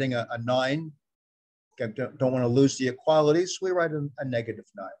 We're adding a 9. Don't want to lose the equality, so we write a negative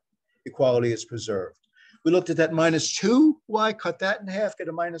 9. Equality is preserved. We looked at that minus 2y, cut that in half, get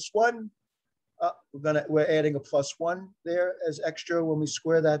a minus 1. We're adding a plus 1 there as extra when we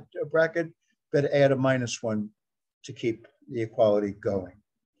square that bracket. Better add a minus 1 to keep the equality going.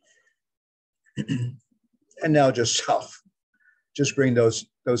 And now just bring those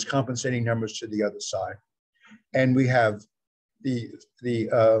compensating numbers to the other side. And we have the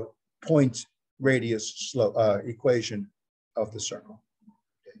point radius slope equation of the circle.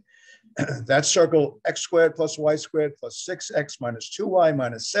 Okay. That circle, x squared plus y squared plus 6x minus 2y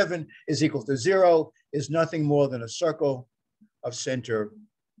minus 7 is equal to 0, is nothing more than a circle of center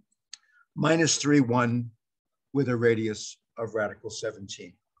minus 3, 1 with a radius of radical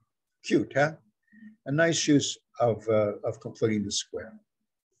 17. Cute, huh? A nice use of completing the square.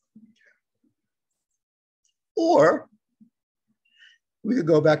 Or we could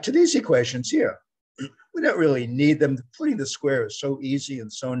go back to these equations here. We don't really need them. Completing the square is so easy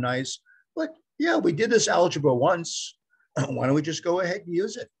and so nice. But yeah, we did this algebra once. Why don't we just go ahead and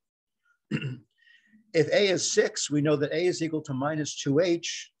use it? If a is 6, we know that a is equal to minus 2h.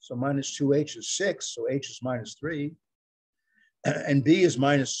 So minus 2h is 6, so h is minus 3. And b is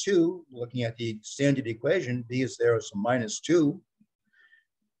minus 2. Looking at the standard equation, b is there as a minus 2.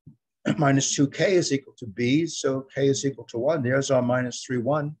 Minus 2k is equal to b, so k is equal to 1. There's our minus 3,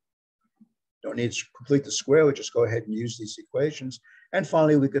 1. Don't need to complete the square. We just go ahead and use these equations. And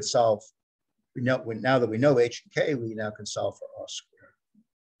finally, we could solve. Now that we know h and k, we now can solve for r squared.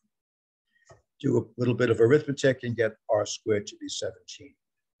 Do a little bit of arithmetic and get r squared to be 17.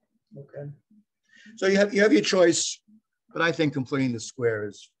 Okay. So you have your choice, but I think completing the square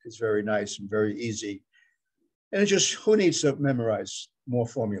is very nice and very easy. And it's just, who needs to memorize more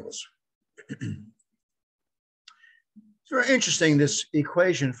formulas? It's very interesting, this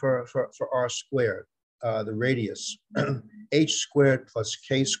equation for r squared, the radius, h squared plus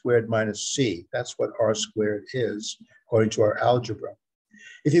k squared minus c. That's what r squared is, according to our algebra.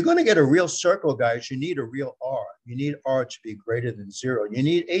 If you're going to get a real circle, guys, you need a real r. You need r to be greater than 0. You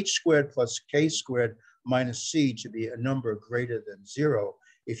need h squared plus k squared minus c to be a number greater than 0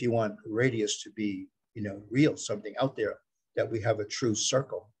 if you want radius to be, real, something out there that we have a true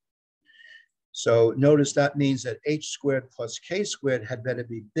circle. So notice that means that h squared plus k squared had better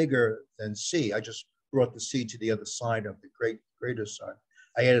be bigger than c. I just brought the c to the other side of the greater sign.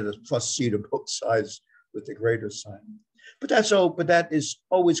 I added a plus c to both sides with the greater sign. But that is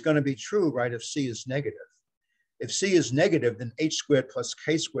always going to be true, right? If c is negative. If c is negative, then h squared plus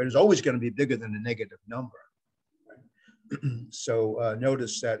k squared is always going to be bigger than a negative number. Right? So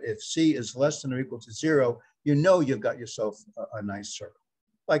notice that if c is less than or equal to 0, you've got yourself a nice circle,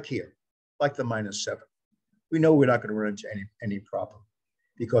 like here, like the minus 7. We know we're not going to run into any problem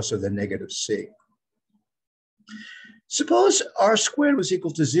because of the negative c. Suppose r squared was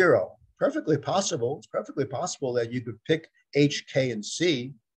equal to 0. Perfectly possible. It's perfectly possible that you could pick h, k, and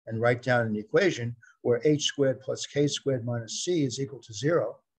c and write down an equation where h squared plus k squared minus c is equal to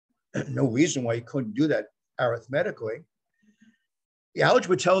 0. No reason why you couldn't do that arithmetically. The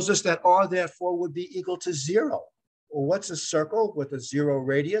algebra tells us that r, therefore, would be equal to 0. Well, what's a circle with a 0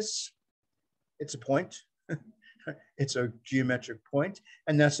 radius? It's a point. It's a geometric point,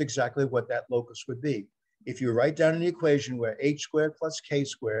 and that's exactly what that locus would be. If you write down an equation where h squared plus k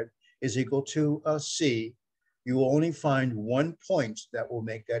squared is equal to c, you will only find one point that will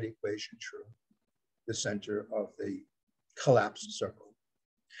make that equation true, the center of the collapsed circle.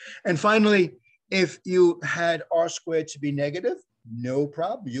 And finally, if you had r squared to be negative, no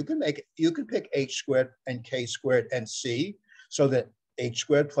problem. You can pick h squared and k squared and c, so that h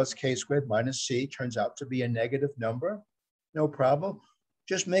squared plus k squared minus c turns out to be a negative number. No problem.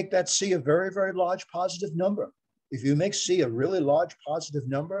 Just make that C a very, very large positive number. If you make C a really large positive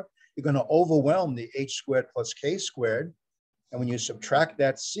number, you're going to overwhelm the h squared plus k squared. And when you subtract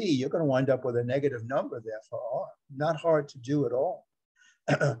that C, you're going to wind up with a negative number there for R. Not hard to do at all.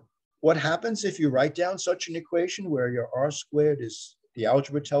 What happens if you write down such an equation where your R squared is, the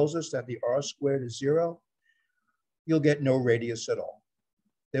algebra tells us that the R squared is 0? You'll get no radius at all.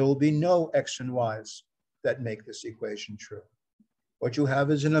 There will be no X and Y's that make this equation true. What you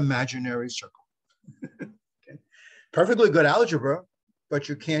have is an imaginary circle. Okay. Perfectly good algebra, but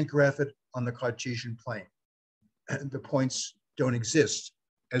you can't graph it on the Cartesian plane. The points don't exist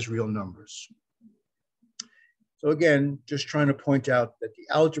as real numbers. So again, just trying to point out that the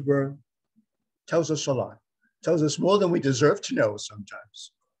algebra tells us a lot, tells us more than we deserve to know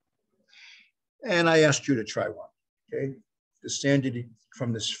sometimes. And I asked you to try one. Okay, the standard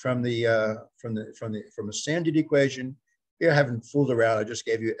from a standard equation. Here, I haven't fooled around. I just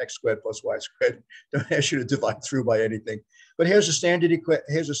gave you x squared plus y squared. Don't ask you to divide through by anything. But here's a standard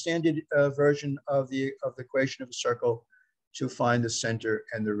version of the equation of a circle to find the center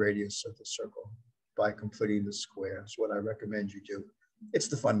and the radius of the circle by completing the square. That's what I recommend you do. It's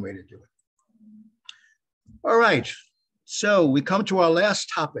the fun way to do it. All right. So we come to our last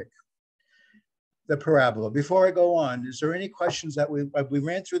topic, the parabola. Before I go on, is there any questions that we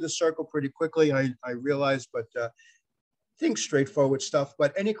ran through the circle pretty quickly, I realized, but think straightforward stuff,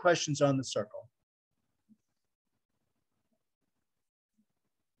 but any questions on the circle?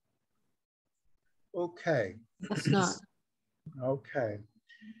 Okay. That's not. Okay.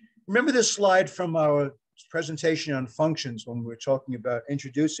 Remember this slide from our presentation on functions when we were talking about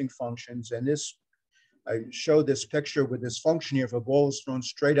introducing functions, and this, I showed this picture with this function here. If a ball is thrown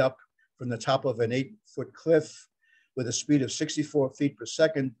straight up from the top of an 8-foot cliff with a speed of 64 feet per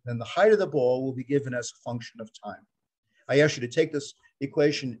second, then the height of the ball will be given as a function of time. I ask you to take this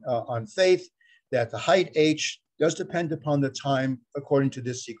equation on faith that the height h does depend upon the time according to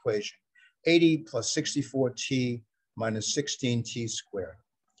this equation, 80 plus 64t minus 16t squared,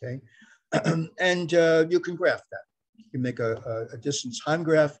 okay? And you can graph that. You make a distance time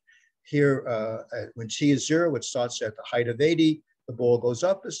graph. Here, when t is 0, it starts at the height of 80. The ball goes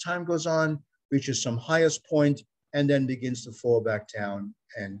up as time goes on, reaches some highest point, and then begins to fall back down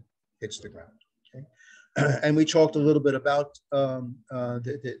and hits the ground. Okay? And we talked a little bit about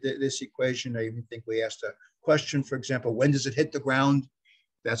this equation. I even think we asked a question, for example, when does it hit the ground?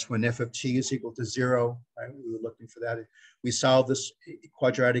 That's when f of t is equal to 0. Right? We were looking for that. We solved this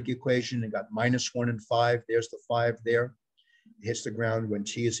quadratic equation and got -1 and 5. There's the 5 there. It hits the ground when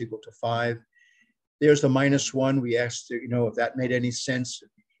t is equal to 5. There's the -1. We asked, if that made any sense.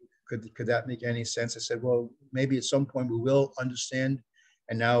 Could that make any sense? I said, well, maybe at some point we will understand.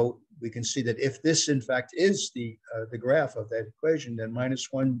 And now we can see that if this, in fact, is the graph of that equation, then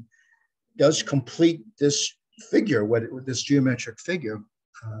 -1 does complete this figure, this geometric figure,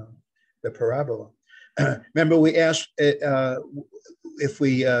 the parabola. Remember, we asked if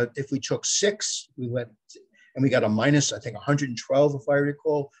we took 6, and we got a minus, I think, 112, if I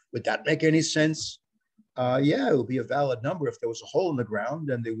recall. Would that make any sense? Yeah, it would be a valid number if there was a hole in the ground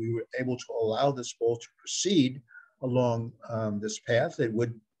and that we were able to allow this ball to proceed along this path. It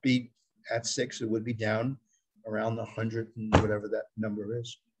would be at 6, it would be down around the 100 and whatever that number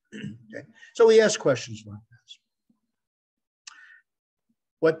is. Okay. So we ask questions like this.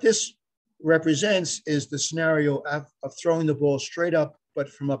 What this represents is the scenario of throwing the ball straight up, but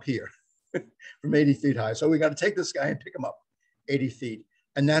from up here, from 80 feet high. So we got to take this guy and pick him up 80 feet.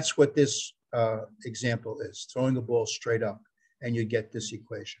 And that's what this example is, throwing the ball straight up, and you get this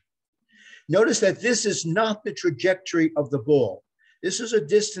equation. Notice that this is not the trajectory of the ball. This is a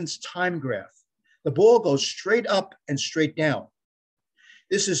distance time graph. The ball goes straight up and straight down.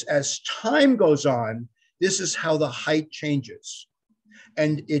 This is as time goes on, this is how the height changes.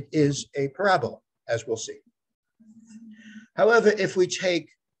 And it is a parabola, as we'll see. However, if we take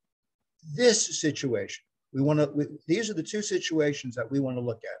this situation, these are the two situations that we want to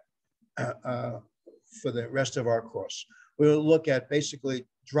look at for the rest of our course. We'll look at basically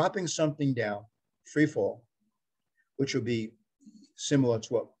dropping something down, free fall, which will be similar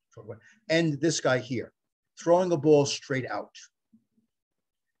to what, and this guy here, throwing a ball straight out.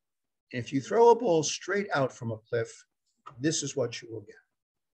 If you throw a ball straight out from a cliff, this is what you will get.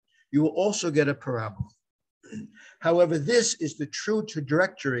 You will also get a parabola. However, this is the true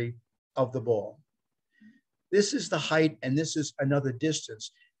trajectory of the ball. This is the height, and this is another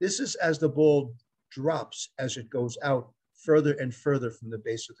distance. This is as the ball drops as it goes out further and further from the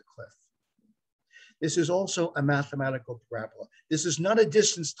base of the cliff. This is also a mathematical parabola. This is not a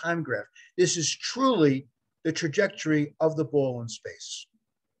distance time graph. This is truly the trajectory of the ball in space.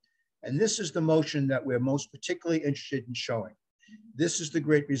 And this is the motion that we're most particularly interested in showing. This is the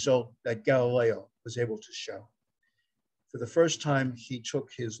great result that Galileo was able to show. For the first time, he took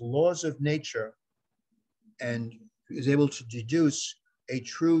his laws of nature and is able to deduce a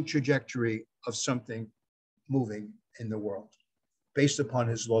true trajectory of something moving in the world based upon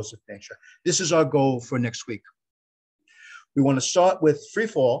his laws of nature. This is our goal for next week. We want to start with free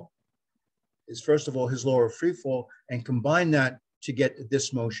fall, is first of all his law of free fall, and combine that to get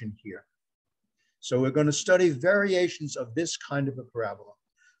this motion here. So we're going to study variations of this kind of a parabola.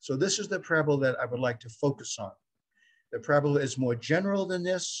 So this is the parabola that I would like to focus on. The parabola is more general than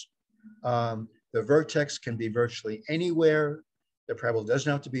this. The vertex can be virtually anywhere. The parabola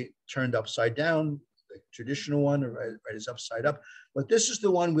doesn't have to be turned upside down. The traditional one is upside up. But this is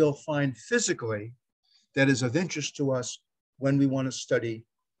the one we'll find physically that is of interest to us when we want to study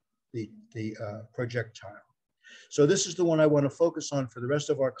the projectile. So this is the one I want to focus on for the rest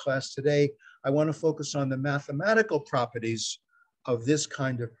of our class today. I want to focus on the mathematical properties of this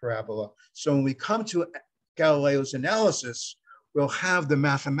kind of parabola. So when we come to Galileo's analysis, we'll have the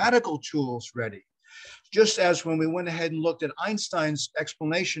mathematical tools ready. Just as when we went ahead and looked at Einstein's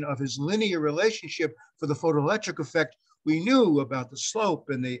explanation of his linear relationship for the photoelectric effect, we knew about the slope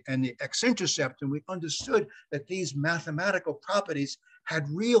and the x-intercept, and we understood that these mathematical properties had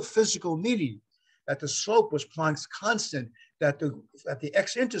real physical meaning, that the slope was Planck's constant, that the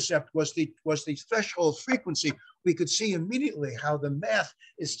x-intercept was the threshold frequency. We could see immediately how the math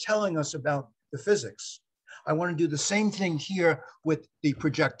is telling us about the physics. I want to do the same thing here with the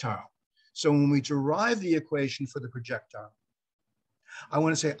projectile. So when we derive the equation for the projectile, I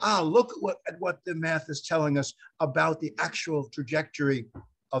want to say, look at what the math is telling us about the actual trajectory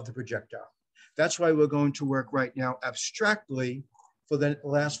of the projectile. That's why we're going to work right now abstractly for the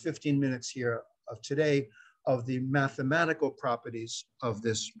last 15 minutes here of today of the mathematical properties of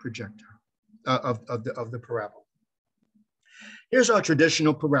this projectile, of the parabola. Here's our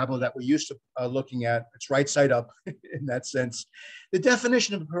traditional parabola that we're used to looking at. It's right side up in that sense. The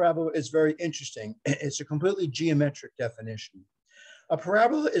definition of a parabola is very interesting. It's a completely geometric definition. A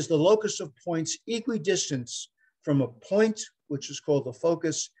parabola is the locus of points equidistant from a point, which is called the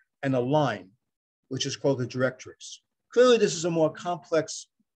focus, and a line, which is called the directrix. Clearly, this is a more complex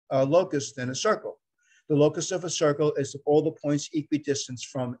locus than a circle. The locus of a circle is all the points equidistant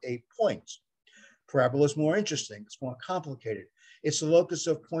from a point. Parabola is more interesting. It's more complicated. It's the locus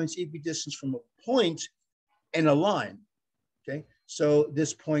of points equidistant from a point and a line. Okay, so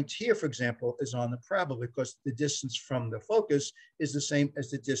this point here, for example, is on the parabola because the distance from the focus is the same as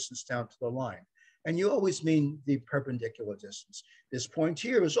the distance down to the line. And you always mean the perpendicular distance. This point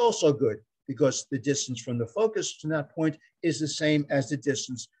here is also good because the distance from the focus to that point is the same as the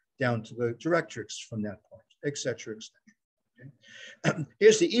distance down to the directrix from that point, et cetera, et cetera. Okay.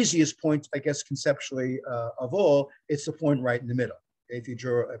 Here's the easiest point, I guess, conceptually of all. It's the point right in the middle. Okay. If you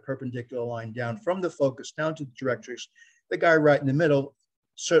draw a perpendicular line down from the focus down to the directrix, the guy right in the middle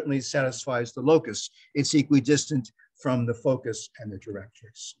certainly satisfies the locus. It's equidistant from the focus and the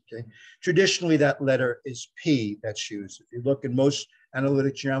directrix. Okay. Traditionally, that letter is P that's used. If you look in most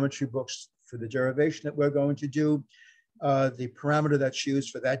analytic geometry books for the derivation that we're going to do, the parameter that's used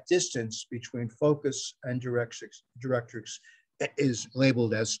for that distance between focus and directrix is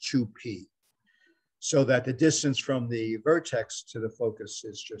labeled as 2p, so that the distance from the vertex to the focus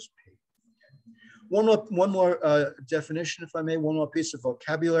is just p. One more definition, if I may, one more piece of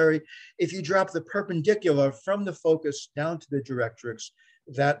vocabulary. If you drop the perpendicular from the focus down to the directrix,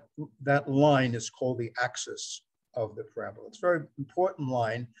 that line is called the axis of the parabola. It's a very important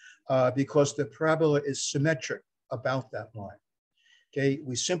line because the parabola is symmetric about that line. Okay,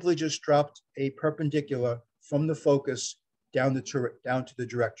 we simply just dropped a perpendicular from the focus down to the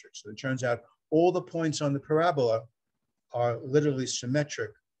directrix. So it turns out all the points on the parabola are literally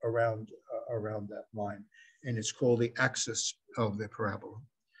symmetric around that line, and it's called the axis of the parabola.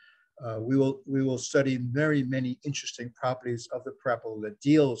 We will study many interesting properties of the parabola that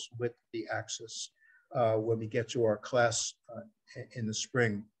deals with the axis when we get to our class in the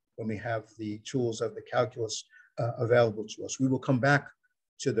spring, when we have the tools of the calculus available to us. We will come back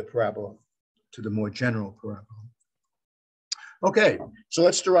to the parabola, to the more general parabola. Okay, so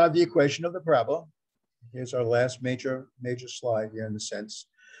let's derive the equation of the parabola. Here's our last major slide here in the sense.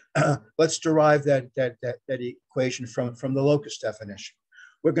 Let's derive that equation from the locus definition.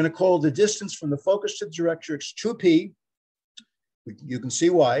 We're going to call the distance from the focus to the directrix 2p. You can see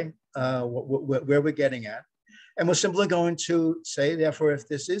why, where we're getting at. And we're simply going to say, therefore, if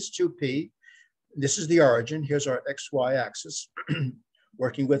this is 2p, this is the origin. Here's our xy axis.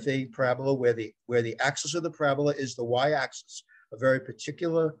 working with a parabola where the axis of the parabola is the y-axis, a very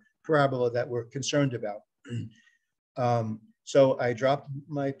particular parabola that we're concerned about. So I dropped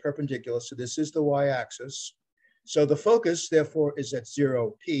my perpendicular. So this is the y-axis. So the focus, therefore, is at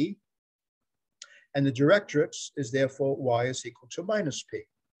 0p. And the directrix is therefore y is equal to minus p.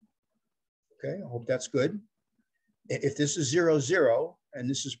 Okay, I hope that's good. If this is 0, 0, and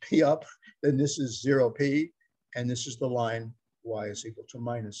this is p up, then this is 0p, and this is the line y is equal to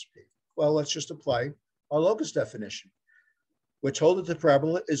minus p. Well, let's just apply our locus definition. We're told that the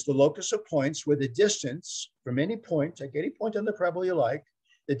parabola is the locus of points where the distance from any point, take any point on the parabola you like,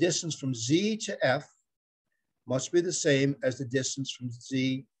 the distance from z to f must be the same as the distance from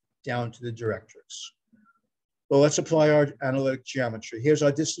z down to the directrix. Well, let's apply our analytic geometry. Here's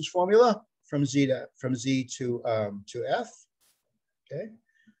our distance formula from z to f. Okay.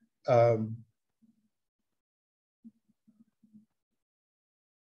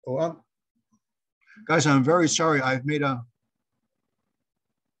 Guys, I'm very sorry. I've made a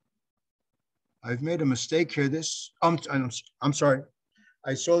mistake here. I'm sorry.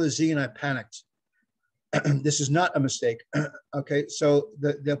 I saw the z and I panicked. This is not a mistake. Okay, so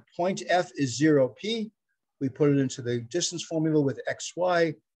the point f is 0p. We put it into the distance formula with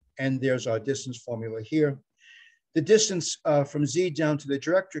xy, and there's our distance formula here. The distance from z down to the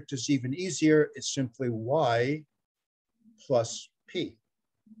directrix is even easier. It's simply y plus p.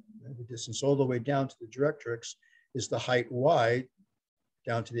 The distance all the way down to the directrix is the height y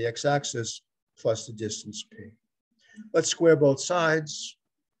down to the x-axis plus the distance p. Let's square both sides.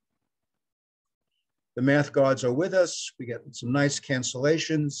 The math gods are with us. We get some nice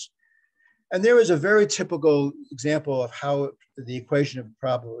cancellations. And there is a very typical example of how the equation of a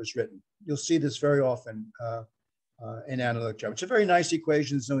parabola is written. You'll see this very often in analytic geometry. It's a very nice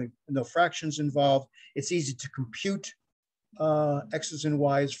equation. There's no fractions involved. It's easy to compute x's and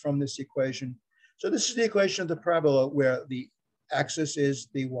y's from this equation. So this is the equation of the parabola where the axis is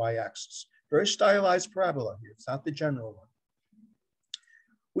the y-axis. Very stylized parabola here. It's not the general one.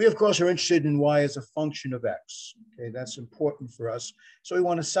 We, of course, are interested in y as a function of x. Okay, that's important for us. So we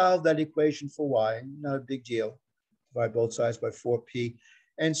want to solve that equation for y. Not a big deal. Divide both sides by 4p.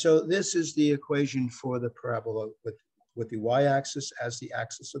 And so this is the equation for the parabola with the y-axis as the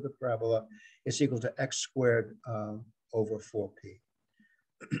axis of the parabola is equal to x squared over 4p.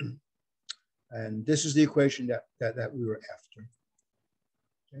 And this is the equation that we were after.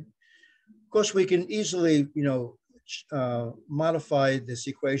 Okay. Of course, we can easily, modify this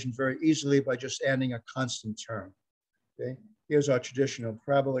equation very easily by just adding a constant term. Okay. Here's our traditional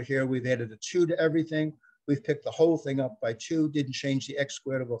parabola here. We've added a 2 to everything. We've picked the whole thing up by 2, didn't change the x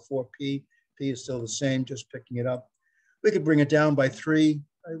squared over 4p. P is still the same, just picking it up. We could bring it down by 3.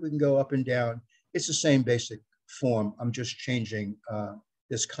 Right? We can go up and down. It's the same basic form. I'm just changing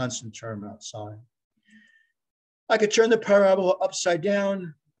this constant term outside. I could turn the parabola upside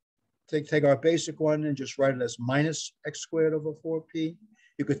down, take our basic one and just write it as minus x squared over 4p.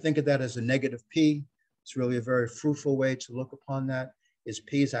 You could think of that as a negative p. It's really a very fruitful way to look upon that. Is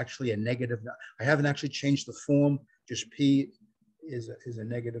p is actually a negative. I haven't actually changed the form, just p is a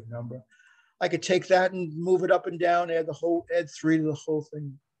negative number. I could take that and move it up and down, add 3 to the whole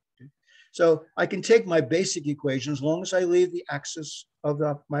thing. Okay. So I can take my basic equation, as long as I leave the axis of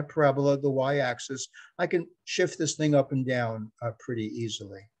my parabola, the y-axis, I can shift this thing up and down pretty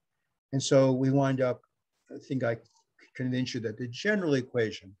easily. And so we wind up, I think I convinced you that the general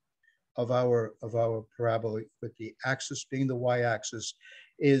equation of our parabola with the axis being the y-axis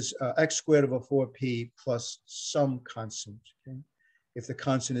is x squared over 4p plus some constant. Okay? If the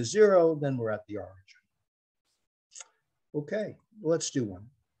constant is 0, then we're at the origin. Okay, let's do one.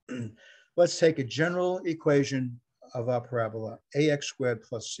 Let's take a general equation of our parabola, ax squared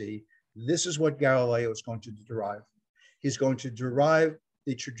plus c. This is what Galileo is going to derive. He's going to derive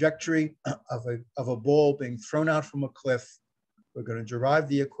the trajectory of a ball being thrown out from a cliff. We're going to derive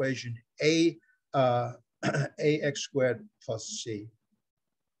the equation ax squared plus c,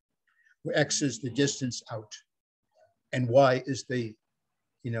 where x is the distance out, and y is the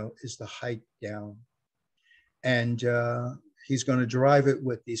height down. And he's going to derive it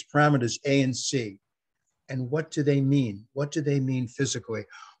with these parameters a and c. And what do they mean? What do they mean physically?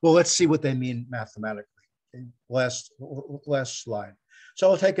 Well, let's see what they mean mathematically. Okay? Last slide. So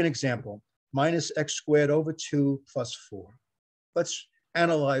I'll take an example, minus x squared over 2 plus 4. Let's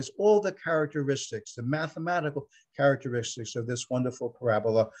analyze all the characteristics, the mathematical characteristics of this wonderful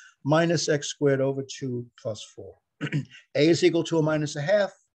parabola, minus x squared over 2 plus 4. A is equal to a minus a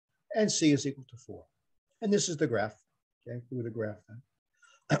half, and c is equal to 4. And this is the graph. Okay, do the graph then.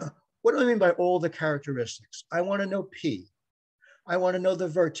 What do I mean by all the characteristics? I want to know p. I want to know the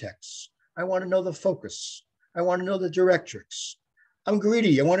vertex. I want to know the focus. I want to know the directrix. I'm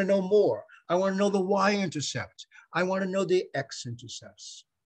greedy. I want to know more. I want to know the y-intercept. I want to know the x-intercepts.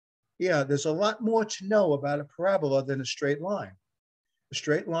 Yeah, there's a lot more to know about a parabola than a straight line. A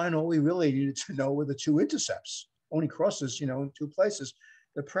straight line, all we really needed to know were the two intercepts. Only crosses, in two places.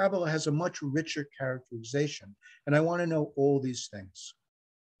 The parabola has a much richer characterization, and I want to know all these things.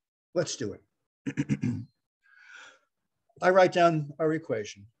 Let's do it. I write down our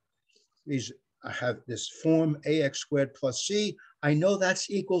equation. I have this form ax squared plus c. I know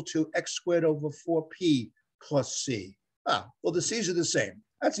that's equal to x squared over 4p plus c. Well, the c's are the same.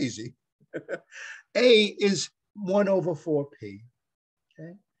 That's easy. A is 1 over 4p.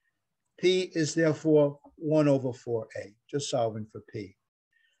 Okay. P is therefore 1 over 4a, just solving for p.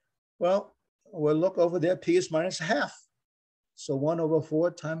 Well, we'll look over there. P is minus a half. So 1 over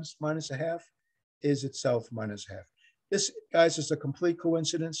 4 times minus a half is itself minus a half. This, guys, is a complete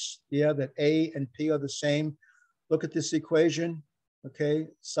coincidence. Yeah, that A and P are the same. Look at this equation. Okay,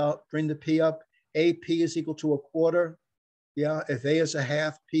 so bring the P up. AP is equal to a quarter. Yeah, if A is a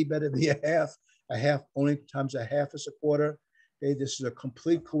half, P better be a half. A half only times a half is a quarter. Okay, this is a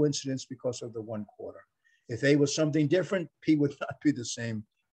complete coincidence because of the 1/4. If A was something different, P would not be the same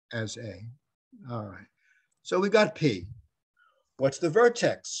as A. All right, so we got P. What's the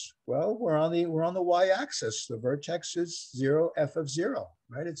vertex? Well, we're on the y-axis. The vertex is 0, f of 0,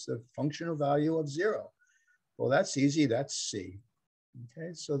 right? It's the functional value of 0. Well, that's easy. That's C.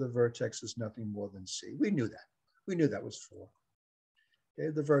 Okay, so the vertex is nothing more than C. We knew that. We knew that was 4. Okay,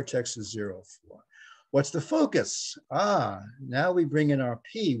 the vertex is 0, 4. What's the focus? Now we bring in our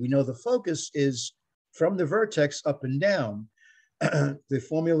P. We know the focus is from the vertex up and down. The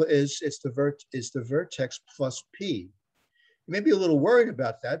formula is the vertex plus P. You may be a little worried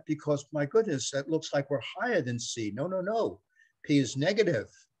about that because, my goodness, that looks like we're higher than C. No, no, no. P is negative.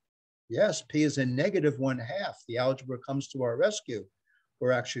 Yes, P is a negative 1/2. The algebra comes to our rescue.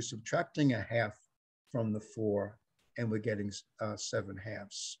 We're actually subtracting a half from the 4, and we're getting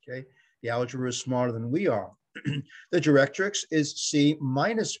 7/2. Okay, the algebra is smarter than we are. The directrix is C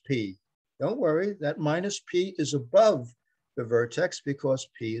minus P. Don't worry, that minus P is above the vertex because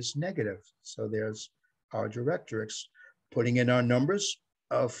P is negative. So there's our directrix. Putting in our numbers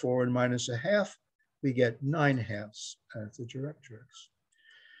of 4 and minus a half, we get 9/2 as the directrix.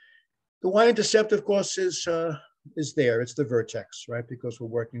 The y-intercept, of course, is there. It's the vertex, right? Because we're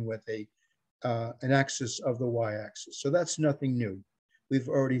working with an axis of the y-axis. So that's nothing new. We've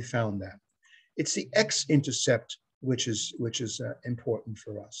already found that. It's the x-intercept which is important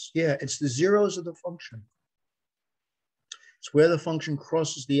for us. Yeah, it's the zeros of the function. It's where the function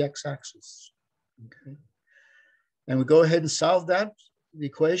crosses the x-axis. Okay. And we go ahead and solve that, the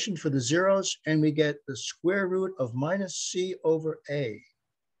equation for the zeros, and we get the square root of minus C over A.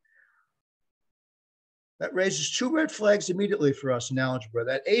 That raises 2 red flags immediately for us in algebra.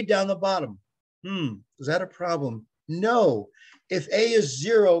 That A down the bottom. Is that a problem? No. If A is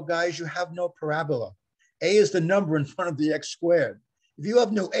 0, guys, you have no parabola. A is the number in front of the x squared. If you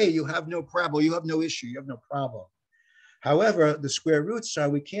have no A, you have no parabola. You have no issue. You have no problem. However, the square roots are,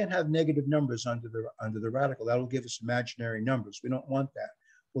 we can't have negative numbers under the radical. That will give us imaginary numbers. We don't want that.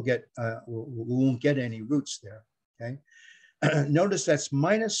 We won't get any roots there, okay? Notice that's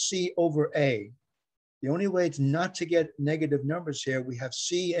minus C over A. The only way it's not to get negative numbers here, we have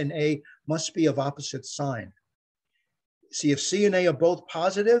C and A must be of opposite sign. See, if C and A are both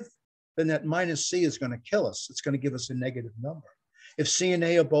positive, then that minus C is going to kill us. It's going to give us a negative number. If C and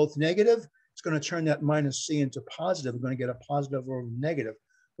A are both negative, it's going to turn that minus C into positive. We're going to get a positive over negative.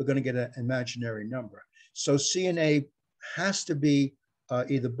 We're going to get an imaginary number. So C and A has to be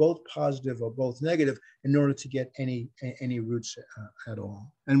either both positive or both negative in order to get any roots at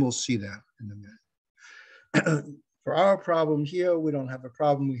all. And we'll see that in a minute. For our problem here, we don't have a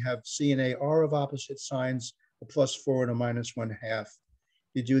problem. We have C and A are of opposite signs, a plus 4 and a minus 1/2.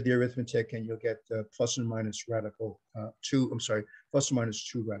 You do the arithmetic and you'll get plus and minus radical 2. I'm sorry, plus or minus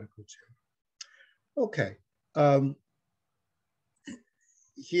 2 radical 2. Okay,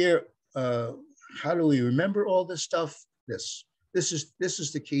 here, how do we remember all this stuff? This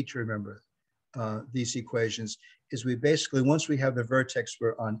is the key to remember these equations, is we basically, once we have the vertex,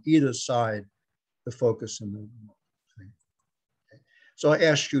 we're on either side, the focus and the thing. Okay. So I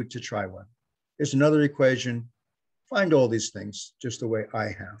asked you to try one. Here's another equation. Find all these things just the way I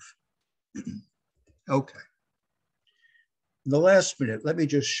have. Okay. In the last minute, let me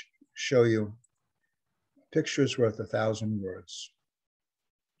just show you. Picture is worth 1,000 words.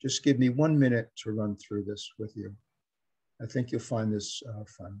 Just give me 1 minute to run through this with you. I think you'll find this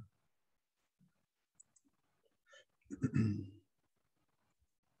fun.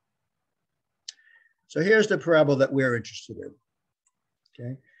 So here's the parabola that we're interested in,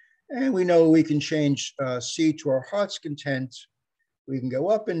 okay? And we know we can change C to our heart's content. We can go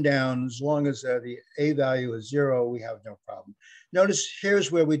up and down as long as the A value is 0, we have no problem. Notice here's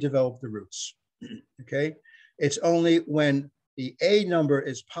where we develop the roots, okay? It's only when the A number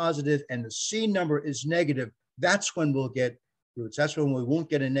is positive and the C number is negative, that's when we'll get roots. That's when we won't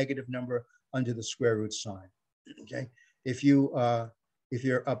get a negative number under the square root sign, okay? If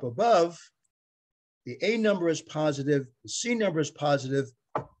you're up above, the A number is positive, the C number is positive,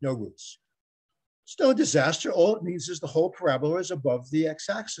 no roots. Still a disaster. All it means is the whole parabola is above the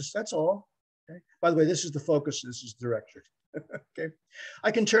x-axis. That's all. Okay. By the way, this is the focus. This is the direction. Okay.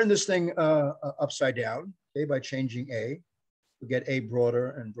 I can turn this thing upside down. Okay, by changing A. We get A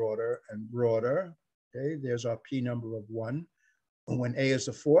broader and broader and broader. Okay. There's our P number of 1. And when A is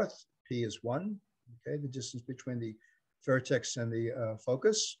the fourth, P is 1. Okay. The distance between the vertex and the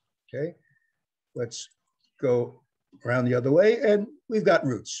focus. Okay. Let's go around the other way, and we've got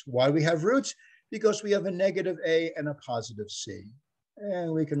roots. Why do we have roots? Because we have a negative A and a positive C.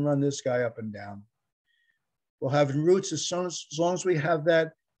 And we can run this guy up and down. We'll have roots as long as we have that.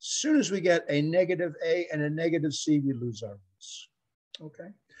 As soon as we get a negative A and a negative C, we lose our roots. Okay.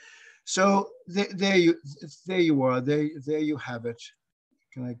 So there you are. There you have it.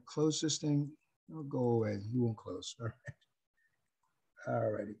 Can I close this thing? Oh, go away. You won't close. All right.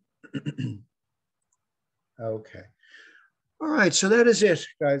 All righty. Okay. All right, so that is it,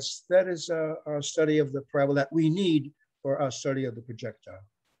 guys. That is our study of the parabola that we need for our study of the projectile.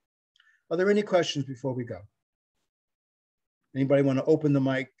 Are there any questions before we go? Anybody want to open the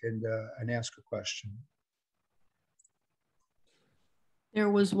mic and ask a question? There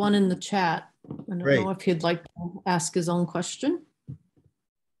was one in the chat. I don't know if he'd like to ask his own question.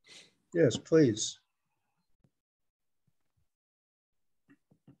 Yes, please.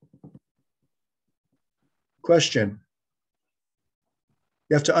 Question.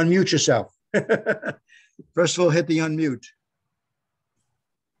 You have to unmute yourself. First of all, hit the unmute.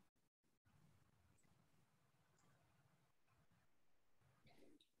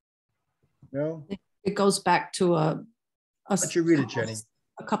 No? It goes back to Why don't you read it, Jenny?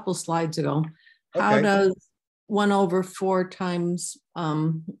 A couple slides ago. Okay. How does 1/4 times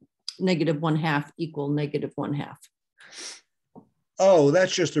 -1/2 equal -1/2? Oh,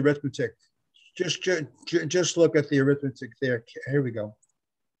 that's just arithmetic. Just look at the arithmetic there. Here we go.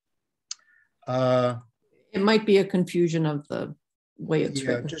 It might be a confusion of the way it's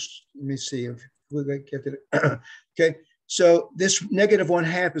written. Just let me see if we get it. Okay, so this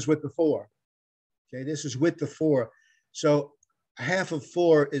 -1/2 is with the 4. Okay, this is with the 4. So 1/2 of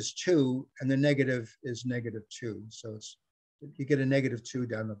 4 is 2, and the negative is -2. So it's you get a -2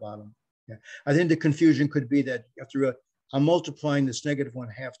 down the bottom. Yeah, I think the confusion could be that after I'm multiplying this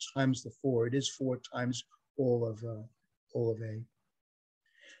 -1/2 times the 4. It is 4 times all of A.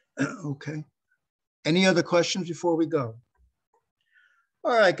 Okay. Any other questions before we go?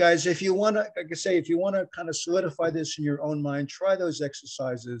 All right, guys, if you want to, like I say, if you want to kind of solidify this in your own mind, try those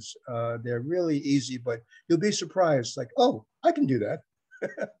exercises. They're really easy, but you'll be surprised. Like, oh, I can do that.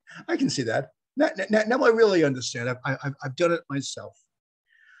 I can see that. Now I really understand. I've done it myself.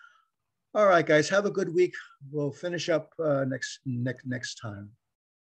 All right, guys, have a good week. We'll finish up next time.